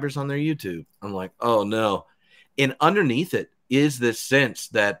subscribers on their YouTube. I'm like, oh no. And underneath it is this sense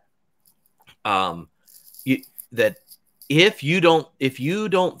that that if you don't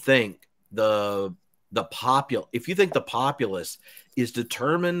think the populace is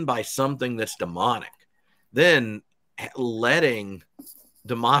determined by something that's demonic, then letting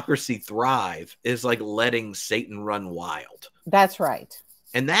democracy thrive is like letting Satan run wild. That's right.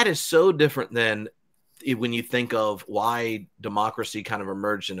 And that is so different than when you think of why democracy kind of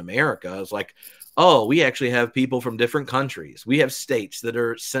emerged in America. It's like, oh, we actually have people from different countries. We have states that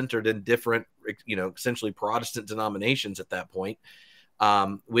are centered in different, you know, essentially Protestant denominations at that point.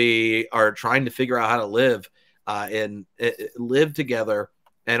 We are trying to figure out how to live and live together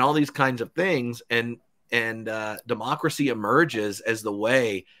and all these kinds of things. And democracy emerges as the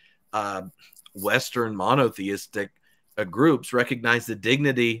way Western monotheistic groups recognize the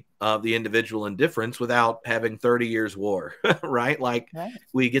dignity of the individual in difference without having 30 years war, right? Like, right.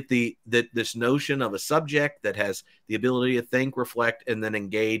 We get this notion of a subject that has the ability to think, reflect, and then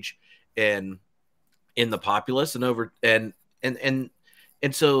engage in the populace and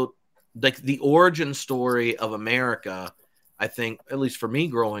so, like, the origin story of America, I think, at least for me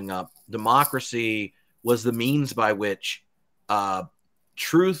growing up, democracy was the means by which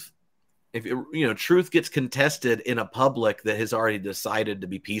truth gets contested in a public that has already decided to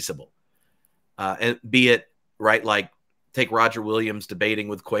be peaceable, and be it right, like take Roger Williams debating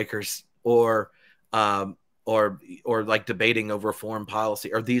with Quakers, or like debating over foreign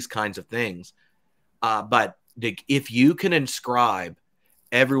policy, or these kinds of things. But if you can inscribe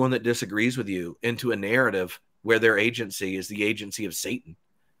everyone that disagrees with you into a narrative where their agency is the agency of Satan,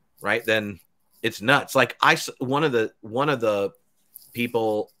 right, then it's nuts. Like, one of the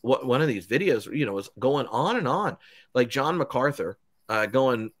people, one of these videos, you know, was going on and on, like John MacArthur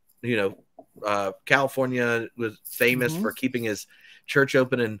going, you know, California was famous for keeping his church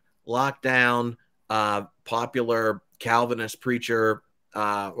open in lockdown, popular Calvinist preacher,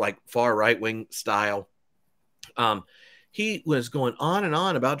 like far right wing style. He was going on and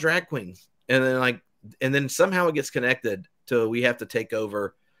on about drag queens, and then somehow it gets connected to we have to take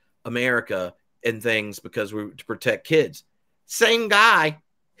over America and things because we to protect kids. Same guy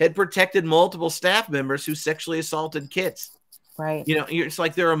had protected multiple staff members who sexually assaulted kids. Right. You know, it's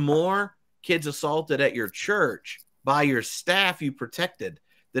like there are more kids assaulted at your church by your staff you protected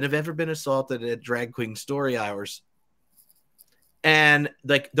than have ever been assaulted at drag queen story hours. And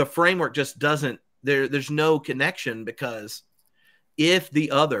like the framework just doesn't there's no connection, because if the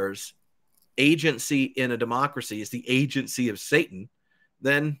others agency in a democracy is the agency of Satan,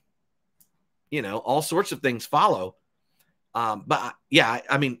 then you know all sorts of things follow. But yeah,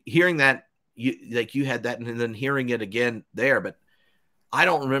 I mean, hearing that you had that and then hearing it again there, but I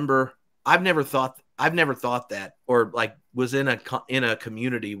don't remember. I've never thought that, or like was in a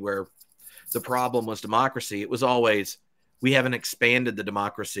community where the problem was democracy. It was always, we haven't expanded the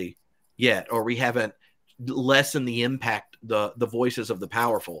democracy yet, or we haven't lessened the impact, the voices of the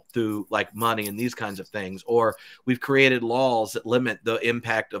powerful through like money and these kinds of things, or we've created laws that limit the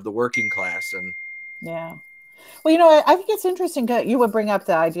impact of the working class. And yeah, well, you know, I think it's interesting that you would bring up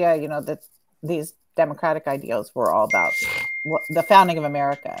the idea, you know, that these democratic ideals were all about the founding of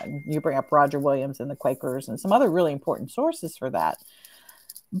America, and you bring up Roger Williams and the Quakers and some other really important sources for that.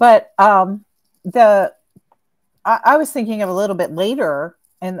 But I was thinking of a little bit later,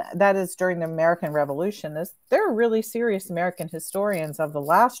 and that is during the American Revolution. There are really serious American historians of the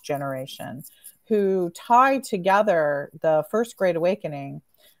last generation who tied together the First Great Awakening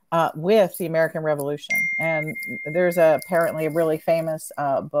with the American Revolution. And there's apparently a really famous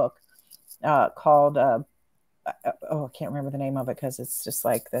book called, I can't remember the name of it because it's just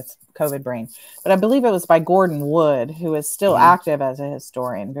like that's COVID brain. But I believe it was by Gordon Wood, who is still active as a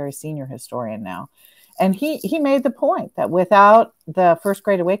historian, very senior historian now. And he made the point that without the First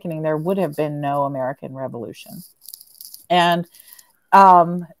Great Awakening, there would have been no American Revolution. And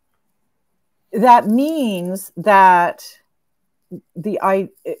that means that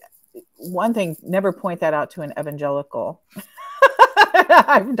one thing, never point that out to an evangelical.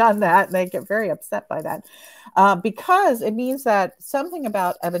 I've done that, and they get very upset by that because it means that something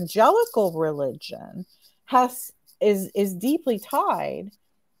about evangelical religion is deeply tied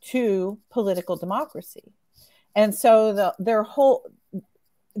to political democracy. And so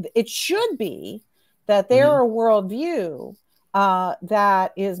it should be that they're a worldview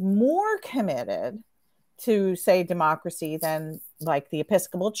that is more committed to, say, democracy than like the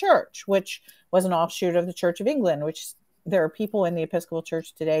Episcopal Church, which was an offshoot of the Church of England, which there are people in the Episcopal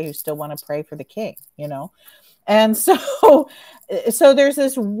Church today who still want to pray for the king, you know? And so there's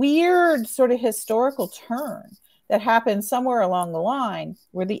this weird sort of historical turn that happened somewhere along the line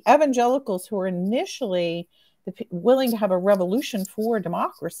where the evangelicals, who were initially willing to have a revolution for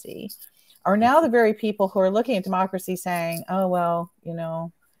democracy, are now the very people who are looking at democracy saying, oh, well, you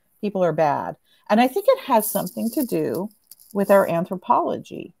know, people are bad. And I think it has something to do with our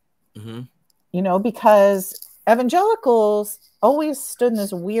anthropology, you know, because evangelicals always stood in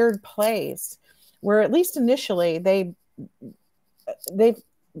this weird place where, at least initially, they've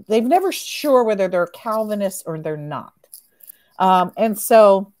never sure whether they're Calvinists or they're not. And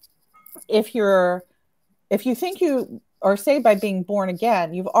so if you think you are saved by being born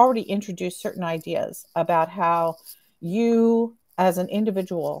again, you've already introduced certain ideas about how you as an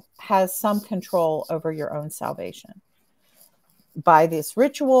individual has some control over your own salvation by this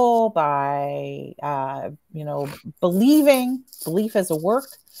ritual, by belief as a work,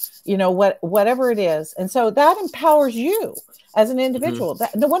 you know, whatever it is. And so that empowers you as an individual.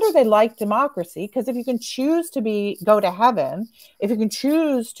 No wonder they like democracy, because if you can choose to go to heaven, if you can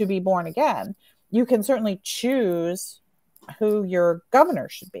choose to be born again, you can certainly choose who your governor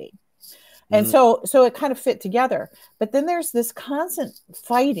should be. And so it kind of fit together. But then there's this constant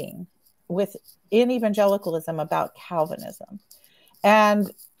fighting in evangelicalism about Calvinism.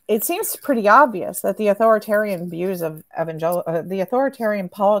 And it seems pretty obvious that the authoritarian views of the authoritarian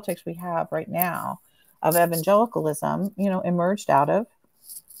politics we have right now of evangelicalism, you know, emerged out of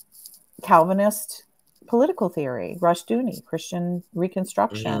Calvinist political theory, Rushdoony, Christian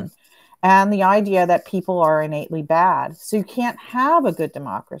Reconstruction, and the idea that people are innately bad. So you can't have a good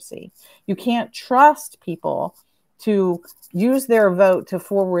democracy. You can't trust people to use their vote to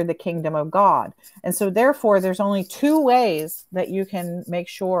forward the kingdom of God. And so therefore, there's only two ways that you can make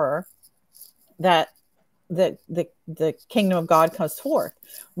sure that the kingdom of God comes forth.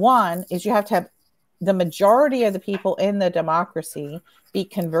 One is you have to have the majority of the people in the democracy be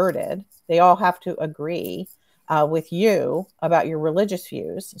converted. They all have to agree. with you about your religious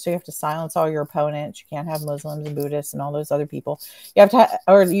views. So you have to silence all your opponents. You can't have Muslims and Buddhists and all those other people. You have to,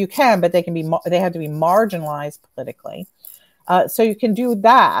 or you can, but they have to be marginalized politically. So you can do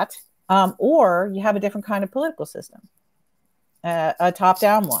that, or you have a different kind of political system, a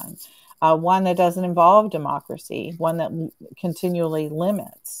top-down one, one that doesn't involve democracy, one that continually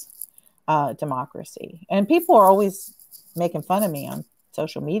limits democracy. And people are always making fun of me on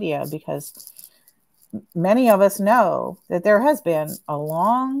social media because many of us know that there has been a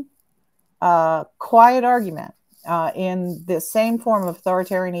long, quiet argument in the same form of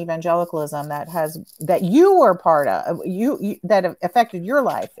authoritarian evangelicalism that you were part of, you that affected your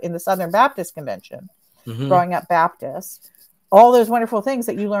life in the Southern Baptist Convention, growing up Baptist. All those wonderful things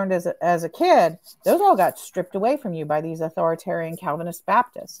that you learned as a kid, those all got stripped away from you by these authoritarian Calvinist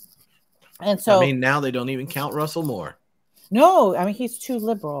Baptists. And so, I mean, now they don't even count Russell Moore. No, I mean, he's too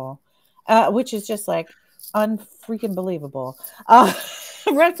liberal. Which is just like unfreaking believable.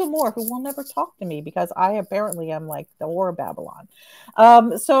 Russell Moore, who will never talk to me because I apparently am like the whore of Babylon.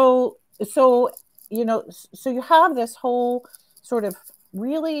 So you have this whole sort of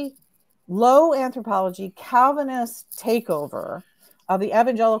really low anthropology Calvinist takeover of the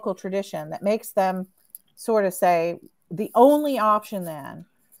evangelical tradition that makes them sort of say the only option then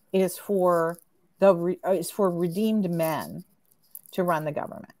is for redeemed men to run the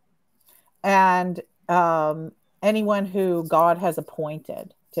government. And anyone who God has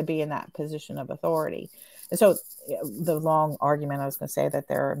appointed to be in that position of authority. And so the long argument I was going to say that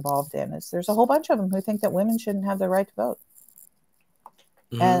they're involved in is there's a whole bunch of them who think that women shouldn't have the right to vote.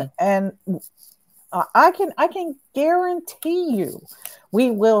 And I can guarantee you we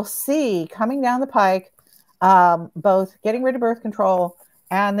will see coming down the pike both getting rid of birth control,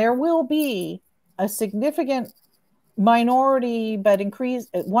 and there will be a significant minority, but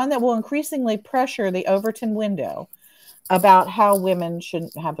one that will increasingly pressure the Overton window about how women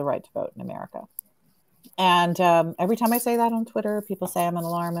shouldn't have the right to vote in America. And every time I say that on Twitter, people say I'm an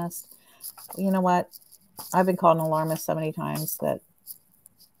alarmist. You know what? I've been called an alarmist so many times that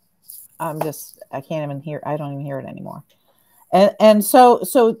I don't even hear it anymore. And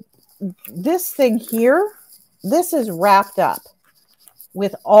so this thing here, this is wrapped up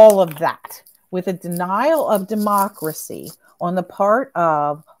with all of that, with a denial of democracy on the part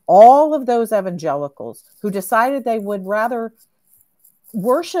of all of those evangelicals who decided they would rather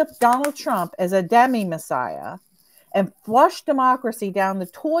worship Donald Trump as a demi-messiah and flush democracy down the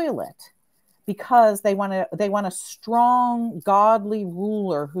toilet because they want a strong, godly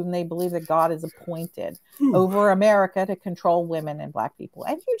ruler whom they believe that God has appointed over America to control women and Black people.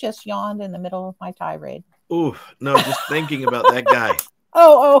 And you just yawned in the middle of my tirade. Oh, no, just thinking about that guy.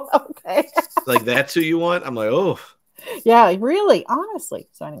 Oh, okay. Like, that's who you want? I'm like, oh. Yeah, really, honestly.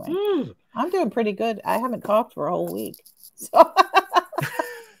 So anyway, I'm doing pretty good. I haven't coughed for a whole week. So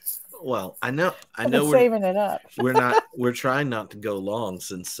well, I know we're saving it up. we're trying not to go long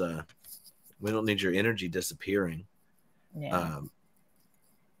since we don't need your energy disappearing. Yeah.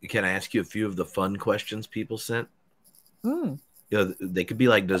 Can I ask you a few of the fun questions people sent? You know, they could be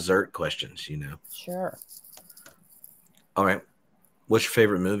like dessert questions, you know. Sure. All right. What's your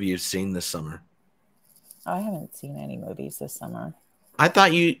favorite movie you've seen this summer? I haven't seen any movies this summer. I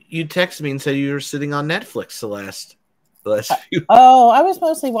thought you texted me and said you were sitting on Netflix the last few. Oh, I was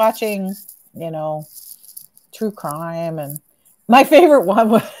mostly watching, true crime, and my favorite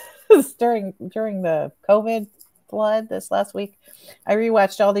one was during the COVID flood this last week. I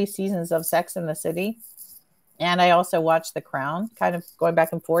rewatched all these seasons of Sex and the City, and I also watched The Crown, kind of going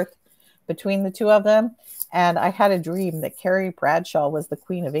back and forth between the two of them. And I had a dream that Carrie Bradshaw was the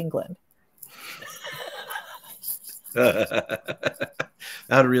Queen of England. That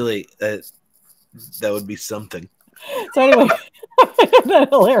would be something. So anyway, that's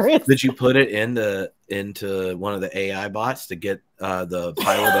hilarious. Did you put it into one of the AI bots to get the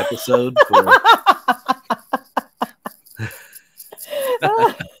pilot episode?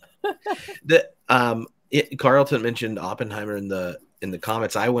 Carlton mentioned Oppenheimer in the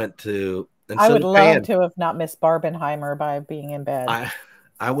comments. I went to. I would love to have not missed Barbenheimer by being in bed.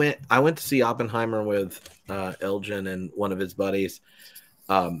 I went to see Oppenheimer with Elgin and one of his buddies,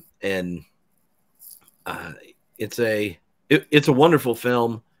 and it's a wonderful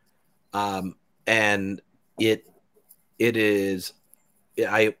film, and it is.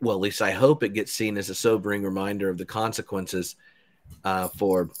 At least I hope it gets seen as a sobering reminder of the consequences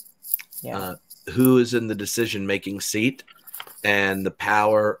for who is in the decision-making seat and the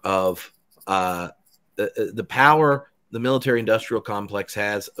power of the power the military-industrial complex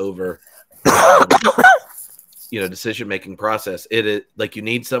has over decision-making process. It is like you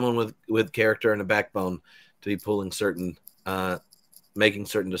need someone with character and a backbone to be pulling certain, making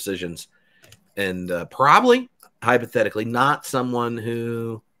certain decisions, and probably hypothetically not someone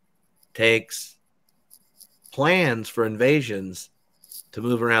who takes plans for invasions to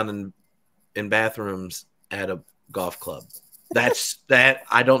move around in bathrooms at a golf club. That's that.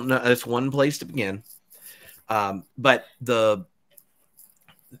 I don't know. That's one place to begin. But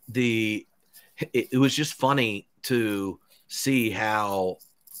it was just funny to see how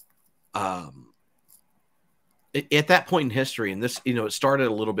at that point in history, and this, it started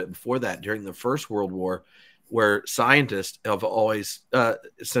a little bit before that during the First World War, where scientists have always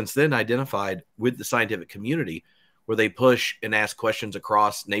since then identified with the scientific community, where they push and ask questions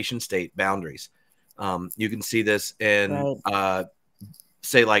across nation state boundaries. You can see this in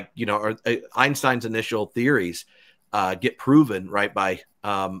say, like, Einstein's initial theories get proven right by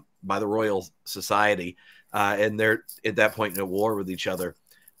the Royal Society, and they're at that point in a war with each other.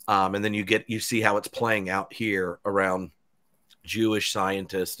 And then you see how it's playing out here around Jewish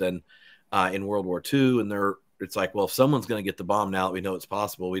scientists and in World War II. And it's like, well, if someone's going to get the bomb now that we know it's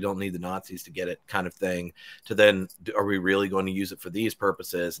possible, we don't need the Nazis to get it, kind of thing. To then, are we really going to use it for these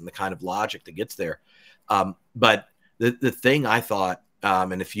purposes, and the kind of logic that gets there. But the thing I thought,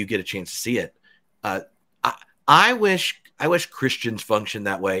 and if you get a chance to see it, I wish Christians function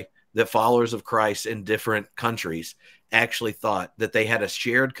that way, that followers of Christ in different countries actually thought that they had a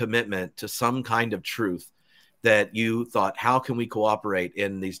shared commitment to some kind of truth, that you thought, how can we cooperate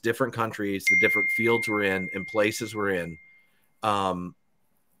in these different countries, the different fields we're in and places we're in, that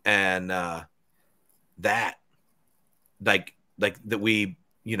like that we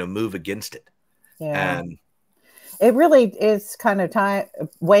move against it. Yeah. And it really is kind of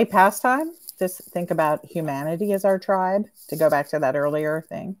way past time. Just think about humanity as our tribe, to go back to that earlier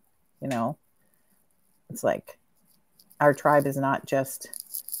thing. It's like our tribe is not just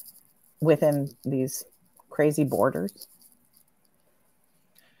within these crazy borders.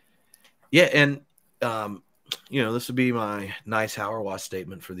 Yeah. And, this would be my nice Hauerwas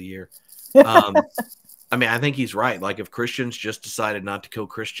statement for the year. I mean, I think he's right. Like, if Christians just decided not to kill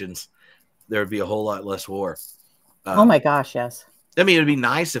Christians, there would be a whole lot less war. Oh my gosh, yes. I mean, it'd be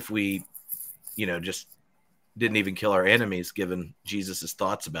nice if we, just didn't even kill our enemies, given Jesus's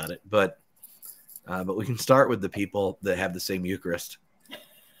thoughts about it. But we can start with the people that have the same Eucharist.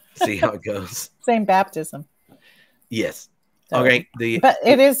 See how it goes. Same baptism. Yes. So, okay. But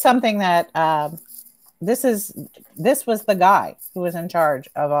it is something that this was the guy who was in charge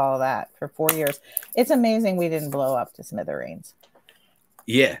of all of that for 4 years. It's amazing we didn't blow up to smithereens.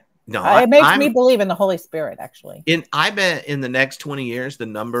 Yeah. No, it makes me believe in the Holy Spirit, actually. I bet in the next 20 years, the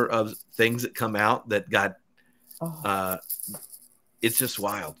number of things that come out that got, it's just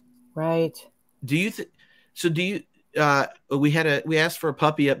wild. Right. We asked for a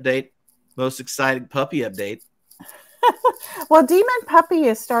puppy update, most exciting puppy update. Well, Demon Puppy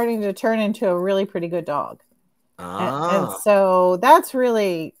is starting to turn into a really pretty good dog. And so that's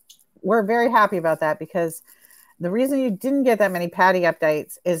really, we're very happy about that, because the reason you didn't get that many Patty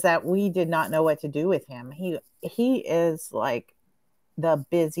updates is that we did not know what to do with him. He is like the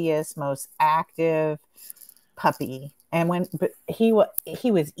busiest, most active puppy. And he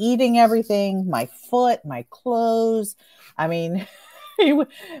was eating everything, my foot, my clothes. I mean,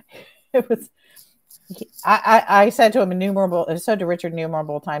 I said to him said to Richard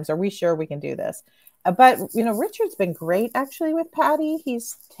innumerable times, are we sure we can do this? But, Richard's been great actually with Patty.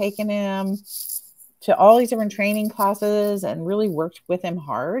 He's taken him to all these different training classes and really worked with him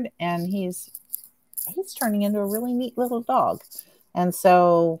hard. And he's turning into a really neat little dog. And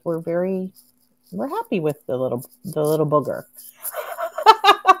so we're happy with the little booger.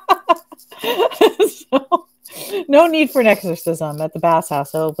 So, no need for an exorcism at the Bass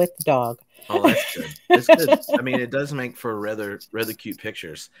House. So with the dog. Oh, that's good. That's good. I mean, it does make for rather cute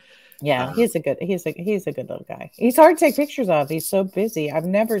pictures. Yeah, he's a good little guy. He's hard to take pictures of. He's so busy. I've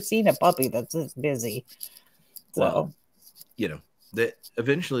never seen a puppy that's this busy. So, well,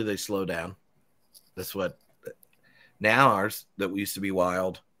 eventually they slow down. That's what now ours that used to be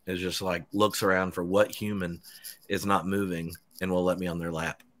wild is just like looks around for what human is not moving and will let me on their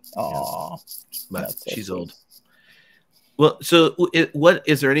lap. Oh, but she's sweet. Old. Well, so what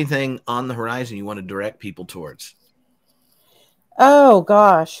is there anything on the horizon you want to direct people towards? Oh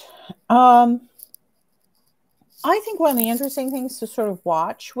gosh. I think one of the interesting things to sort of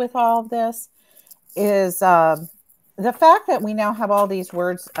watch with all of this is the fact that we now have all these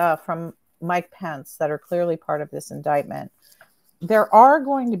words from Mike Pence that are clearly part of this indictment. There are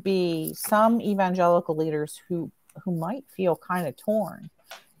going to be some evangelical leaders who might feel kind of torn,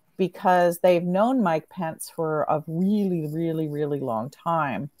 because they've known Mike Pence for a really, really, really long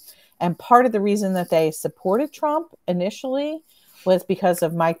time. And part of the reason that they supported Trump initially was because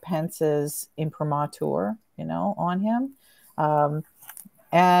of Mike Pence's imprimatur, on him.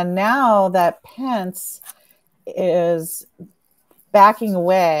 And now that Pence is backing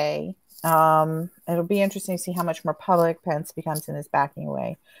away, it'll be interesting to see how much more public Pence becomes in his backing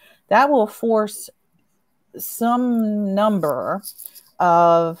away. That will force some number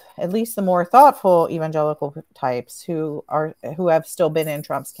of at least the more thoughtful evangelical types who have still been in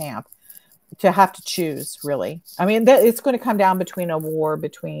Trump's camp to have to choose, really. I mean, it's going to come down between a war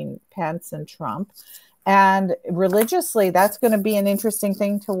between Pence and Trump. And religiously, that's going to be an interesting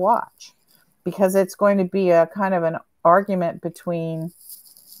thing to watch, because it's going to be a kind of an argument between,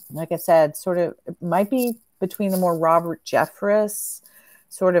 like I said, sort of, it might be between the more Robert Jeffress,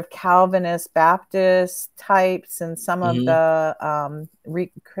 sort of Calvinist Baptist types, and some of the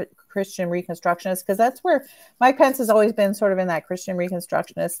Christian Reconstructionists, because that's where Mike Pence has always been, sort of in that Christian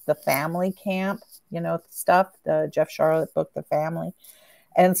Reconstructionist, the family camp, stuff, the Jeff Charlotte book, The Family.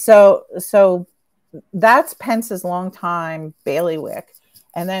 And so that's Pence's longtime bailiwick.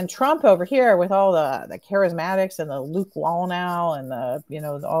 And then Trump over here with all the charismatics and the Luke Wallnow and the,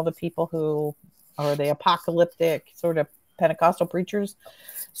 all the people who are the apocalyptic sort of Pentecostal preachers.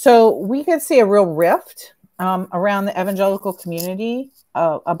 So we could see a real rift around the evangelical community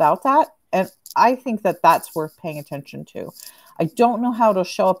about that. And I think that that's worth paying attention to. I don't know how it'll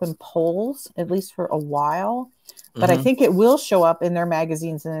show up in polls, at least for a while, but I think it will show up in their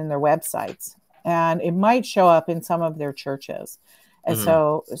magazines and in their websites. And it might show up in some of their churches. And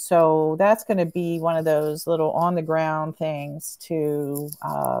so that's going to be one of those little on the ground things to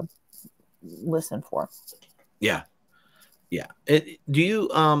listen for. Yeah. Yeah. Do you,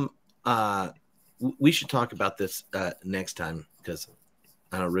 we should talk about this next time, because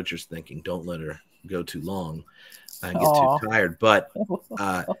I know Richard's thinking, don't let her go too long and get too tired. But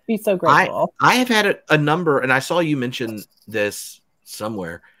I'll be so grateful. I have had a number, and I saw you mention this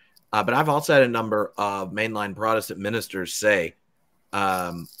somewhere, but I've also had a number of mainline Protestant ministers say,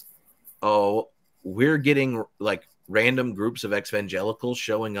 we're getting like random groups of evangelicals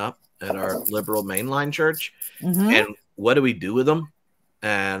showing up at our liberal mainline church. And what do we do with them?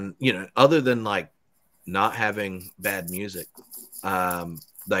 And, other than like not having bad music,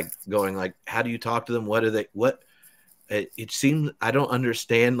 like going like, how do you talk to them? It seems, I don't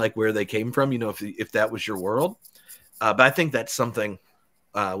understand like where they came from, if that was your world. But I think that's something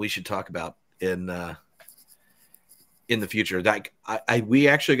we should talk about in the future. Like we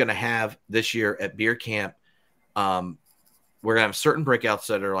actually going to have this year at Beer Camp, we're gonna have certain breakouts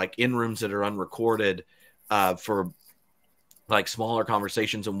that are like in rooms that are unrecorded for like smaller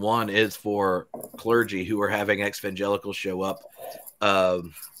conversations, and one is for clergy who are having ex-evangelicals show up.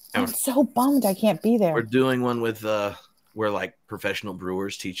 I'm so bummed I can't be there. We're doing one with where like professional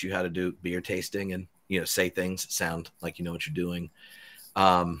brewers teach you how to do beer tasting and say things that sound like you know what you're doing.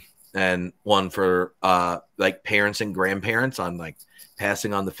 And one for like parents and grandparents on like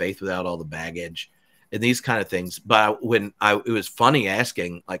passing on the faith without all the baggage and these kind of things. But it was funny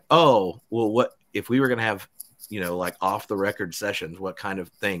asking like, oh, well, what if we were going to have, like off the record sessions, what kind of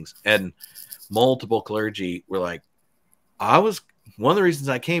things? And multiple clergy were like, one of the reasons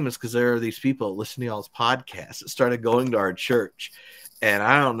I came is because there are these people listening to all this podcasts that started going to our church. And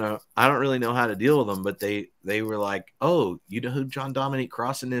I don't really know how to deal with them, but they were like, oh, you know who John Dominique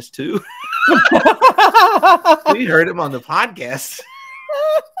Crossan is too? We heard him on the podcast.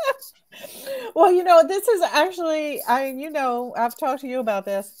 Well, this is actually, I've talked to you about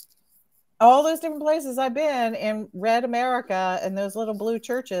this. All those different places I've been in Red America and those little blue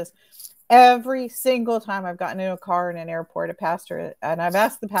churches, every single time I've gotten in a car in an airport, a pastor, and I've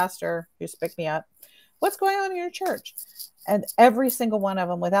asked the pastor who's picked me up, what's going on in your church? And every single one of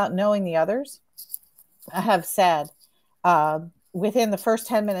them, without knowing the others, I have said within the first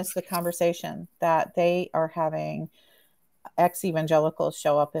 10 minutes of the conversation that they are having ex-evangelicals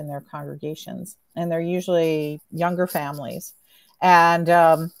show up in their congregations, and they're usually younger families. And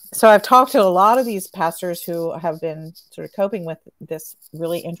so I've talked to a lot of these pastors who have been sort of coping with this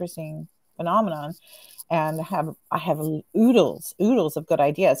really interesting phenomenon, and I have oodles of good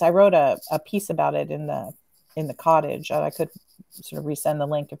ideas. I wrote a piece about it in the Cottage, and I could sort of resend the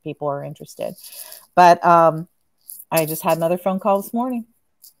link if people are interested. But I just had another phone call this morning.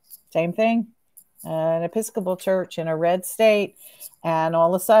 Same thing, an Episcopal church in a red state, and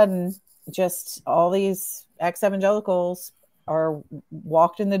all of a sudden, just all these ex-evangelicals are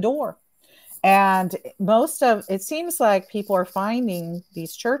walked in the door. And it seems like people are finding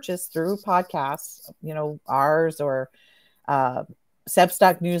these churches through podcasts, ours or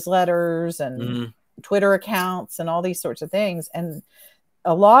substack newsletters and Twitter accounts and all these sorts of things. And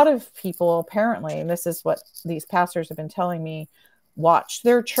a lot of people apparently, and this is what these pastors have been telling me, watched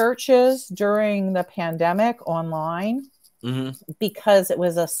their churches during the pandemic online because it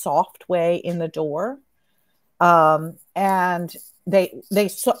was a soft way in the door. And they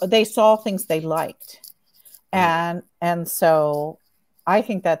saw things they liked. And so I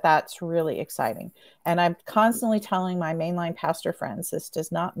think that that's really exciting. And I'm constantly telling my mainline pastor friends, this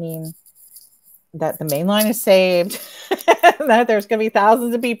does not mean that the mainline is saved, that there's going to be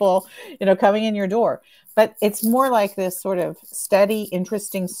thousands of people, coming in your door. But it's more like this sort of steady,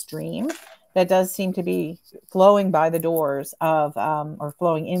 interesting stream that does seem to be flowing by the doors of, or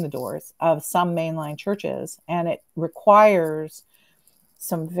flowing in the doors of some mainline churches. And it requires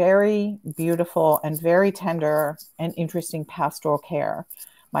some very beautiful and very tender and interesting pastoral care.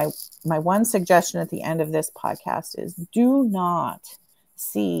 My one suggestion at the end of this podcast is, do not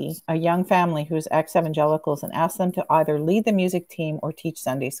see a young family who's ex-evangelicals and ask them to either lead the music team or teach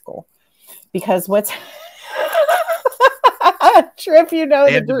Sunday school. Because what's Tripp, they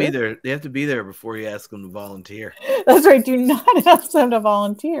have to be there. They have to be there before you ask them to volunteer. That's right. Do not ask them to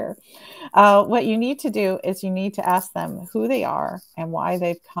volunteer. What you need to do is you need to ask them who they are and why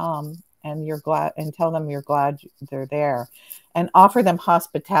they've come, and tell them you're glad they're there, and offer them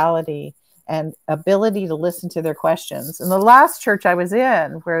hospitality and ability to listen to their questions. In the last church I was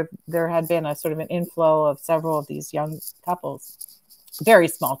in, where there had been a sort of an inflow of several of these young couples, very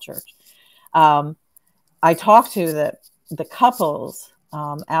small church, I talked to the couples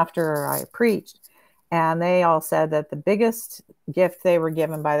after I preached, and they all said that the biggest gift they were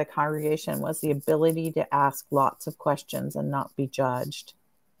given by the congregation was the ability to ask lots of questions and not be judged.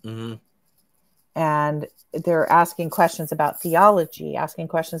 And they're asking questions about theology, asking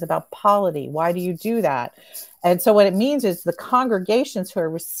questions about polity. Why do you do that? And so what it means is the congregations who are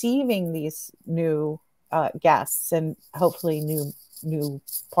receiving these new guests and hopefully new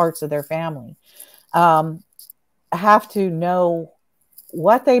parts of their family have to know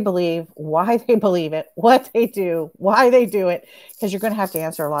what they believe, why they believe it, what they do, why they do it, because you're going to have to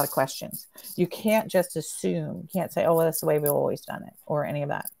answer a lot of questions. You can't just assume. You can't say, oh, well, that's the way we've always done it, or any of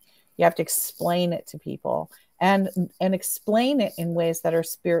that. You have to explain it to people and explain it in ways that are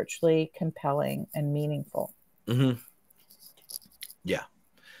spiritually compelling and meaningful. Yeah.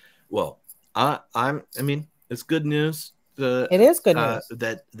 Well, I mean, it's good news. It is good news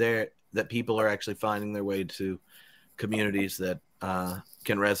that people are actually finding their way to communities that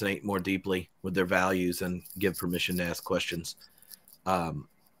can resonate more deeply with their values and give permission to ask questions.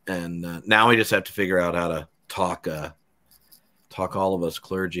 And now we just have to figure out how to talk all of us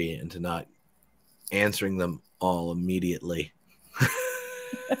clergy into not answering them all immediately.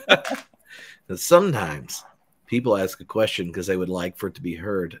 Sometimes people ask a question because they would like for it to be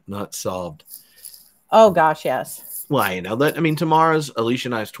heard, not solved. Oh gosh, yes. Well, tomorrow's Alicia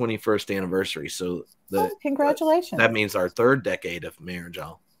and I's 21st anniversary. So congratulations. That means our third decade of marriage.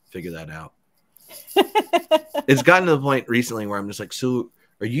 I'll figure that out. It's gotten to the point recently where I'm just like, so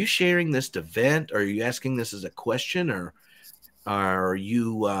are you sharing this to vent? Or are you asking this as a question? Or are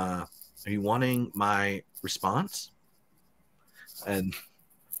you wanting my response? And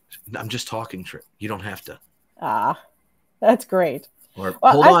I'm just talking, Tripp. You don't have to. That's great. Or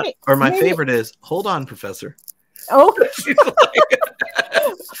hold on. Or my favorite is, hold on, Professor. Oh,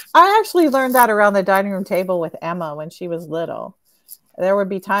 I actually learned that around the dining room table with Emma when she was little. There would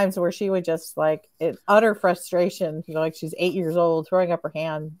be times where she would just, like, in utter frustration, like she's 8 years old, throwing up her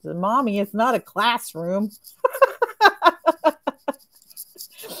hand. Mommy, it's not a classroom.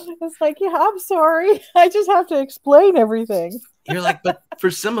 It's like, yeah, I'm sorry. I just have to explain everything. You're like, but for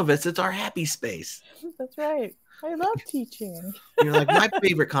some of us, it's our happy space. That's right. I love teaching. You're like, my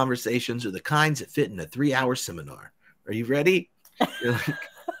favorite conversations are the kinds that fit in a 3-hour seminar. Are you ready? You're like,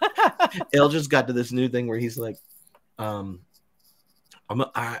 El just got to this new thing where he's like, I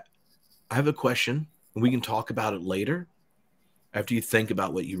have a question, and we can talk about it later after you think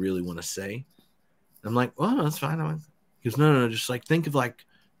about what you really want to say. I'm like, well, that's fine. He goes, no, just like think of like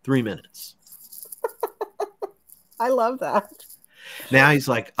 3 minutes. I love that. Now he's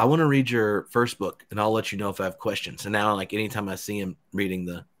like, I want to read your first book, and I'll let you know if I have questions. And now, like, anytime I see him reading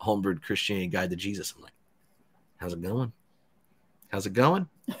the Homebrewed Christianity Guide to Jesus, I'm like, how's it going? How's it going?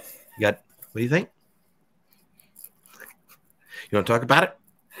 What do you think? You want to talk about it?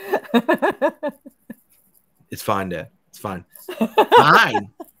 It's fine, Dad. It's fine.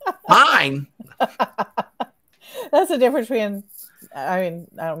 Fine. That's the difference between, I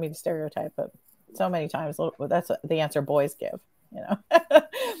don't mean to stereotype, but so many times that's the answer boys give,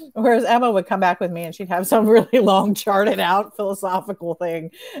 Whereas Emma would come back with me and she'd have some really long charted out philosophical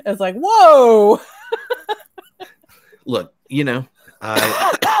thing. It's like, whoa. Look,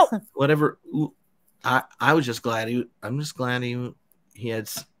 Whatever. I was just glad I'm just glad he had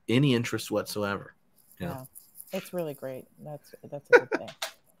any interest whatsoever. Yeah, it's really great. That's a good thing.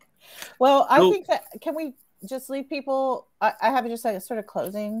 Well, I think that, can we just leave people? I have just like a sort of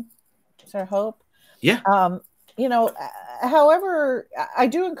closing sort of hope. Yeah. However, I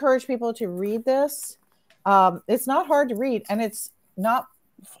do encourage people to read this. It's not hard to read, and it's not.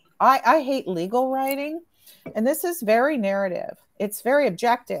 I hate legal writing, and this is very narrative. It's very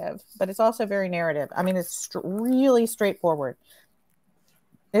objective, but it's also very narrative. I mean, it's really straightforward.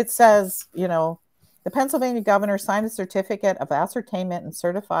 It says, the Pennsylvania governor signed a certificate of ascertainment and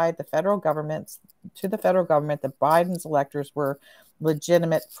certified to the federal government that Biden's electors were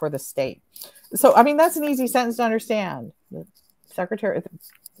legitimate for the state. So, I mean, that's an easy sentence to understand. The Secretary,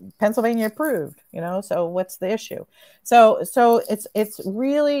 Pennsylvania approved, so what's the issue? So it's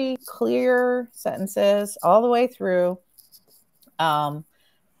really clear sentences all the way through.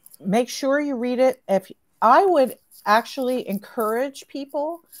 Make sure you read it. I would actually encourage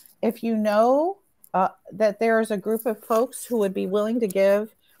people, if that there's a group of folks who would be willing to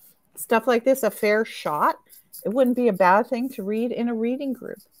give stuff like this a fair shot, it wouldn't be a bad thing to read in a reading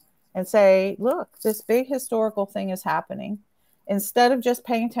group and say, look, this big historical thing is happening. Instead of just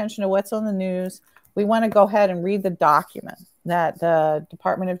paying attention to what's on the news, we want to go ahead and read the document that the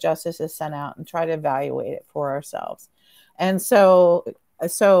Department of Justice has sent out and try to evaluate it for ourselves. And so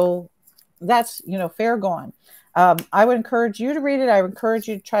that's, fair going. I would encourage you to read it. I would encourage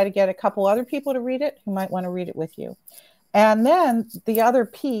you to try to get a couple other people to read it who might want to read it with you. And then the other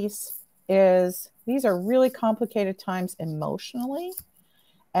piece is, these are really complicated times emotionally.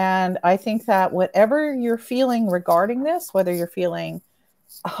 And I think that whatever you're feeling regarding this, whether you're feeling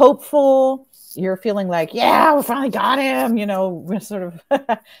hopeful, you're feeling like, yeah, we finally got him, sort of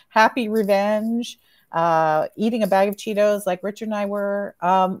happy revenge, eating a bag of Cheetos like Richard and I were,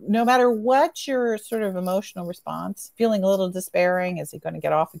 no matter what your sort of emotional response, feeling a little despairing, is he going to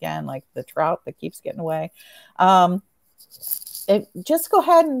get off again like the trout that keeps getting away? Just go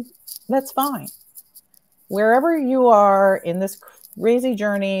ahead, and that's fine. Wherever you are in this crazy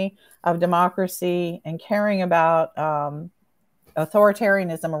journey of democracy and caring about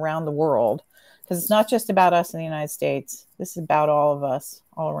authoritarianism around the world, because it's not just about us in the United States. This is about all of us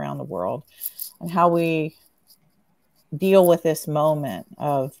all around the world, and how we deal with this moment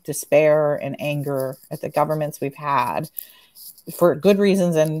of despair and anger at the governments we've had for good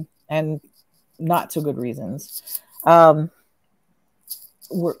reasons and not so good reasons.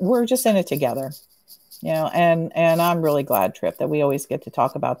 We're just in it together, and I'm really glad, Tripp, that we always get to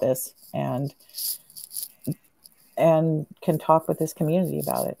talk about this and can talk with this community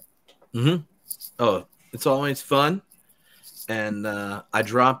about it. Mm-hmm. Oh, it's always fun. And I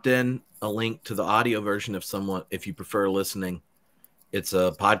dropped in a link to the audio version of someone, if you prefer listening. It's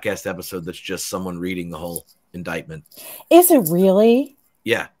a podcast episode that's just someone reading the whole indictment. Is it really?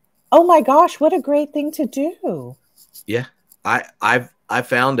 Yeah. Oh my gosh, what a great thing to do. Yeah. I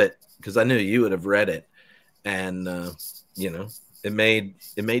found it because I knew you would have read it. And it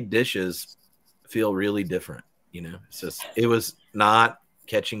made dishes feel really different. It was not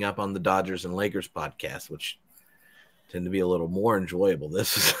catching up on the Dodgers and Lakers podcast, which tend to be a little more enjoyable.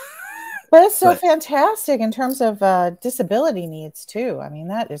 This is but it's so fantastic in terms of disability needs too. I mean,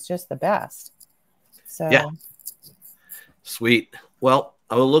 that is just the best. So yeah, sweet. Well,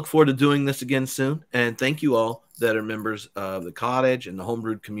 I will look forward to doing this again soon, and thank you all that are members of the Cottage and the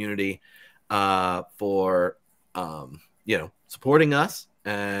Homebrewed Community for supporting us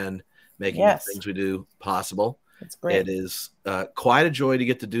and making the things we do possible. It's great. It is quite a joy to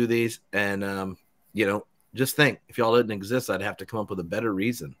get to do these, and just think, if y'all didn't exist, I'd have to come up with a better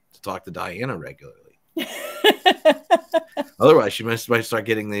reason to talk to Diana regularly. Otherwise, she might start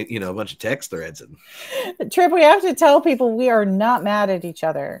getting a bunch of text threads. And Tripp, we have to tell people we are not mad at each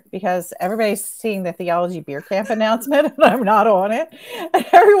other, because everybody's seeing the Theology Beer Camp announcement, and I'm not on it. And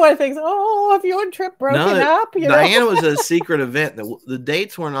everyone thinks, "Oh, have you and Tripp broken up?" Diana was a secret event. The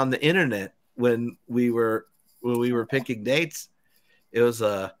dates weren't on the internet when we were picking dates. It was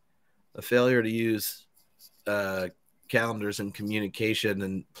a failure to use calendars and communication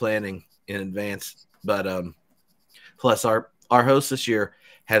and planning in advance. But plus our host this year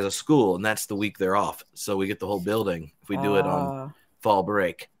has a school, and that's the week they're off, so we get the whole building if we do it on fall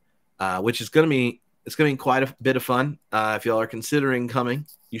break, which is going to be quite a bit of fun. If y'all are considering coming,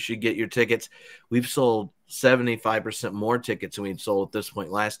 you should get your tickets. We've sold 75% more tickets than we'd sold at this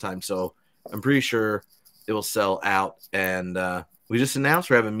point last time, so I'm pretty sure it will sell out. And we just announced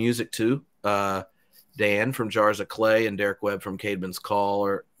we're having music too. Dan from Jars of Clay and Derek Webb from Caedmon's Call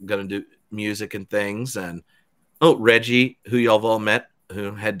are going to do music and things. And Oh, Reggie, who y'all have all met,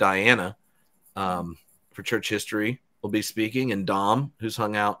 who had Diana for church history, will be speaking, and Dom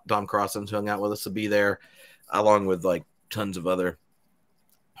Crossens, who hung out with us, will be there, along with like tons of other,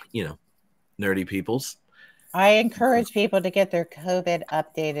 nerdy peoples. I encourage people to get their COVID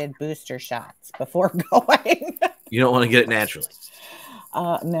updated booster shots before going. You don't want to get it naturally.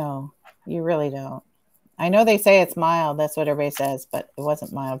 No, you really don't. I know they say it's mild. That's what everybody says, but it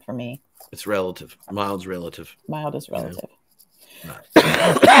wasn't mild for me. It's relative. Mild's relative. Mild is relative.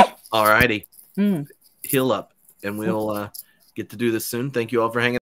 All righty. Heal up, and we'll get to do this soon. Thank you all for hanging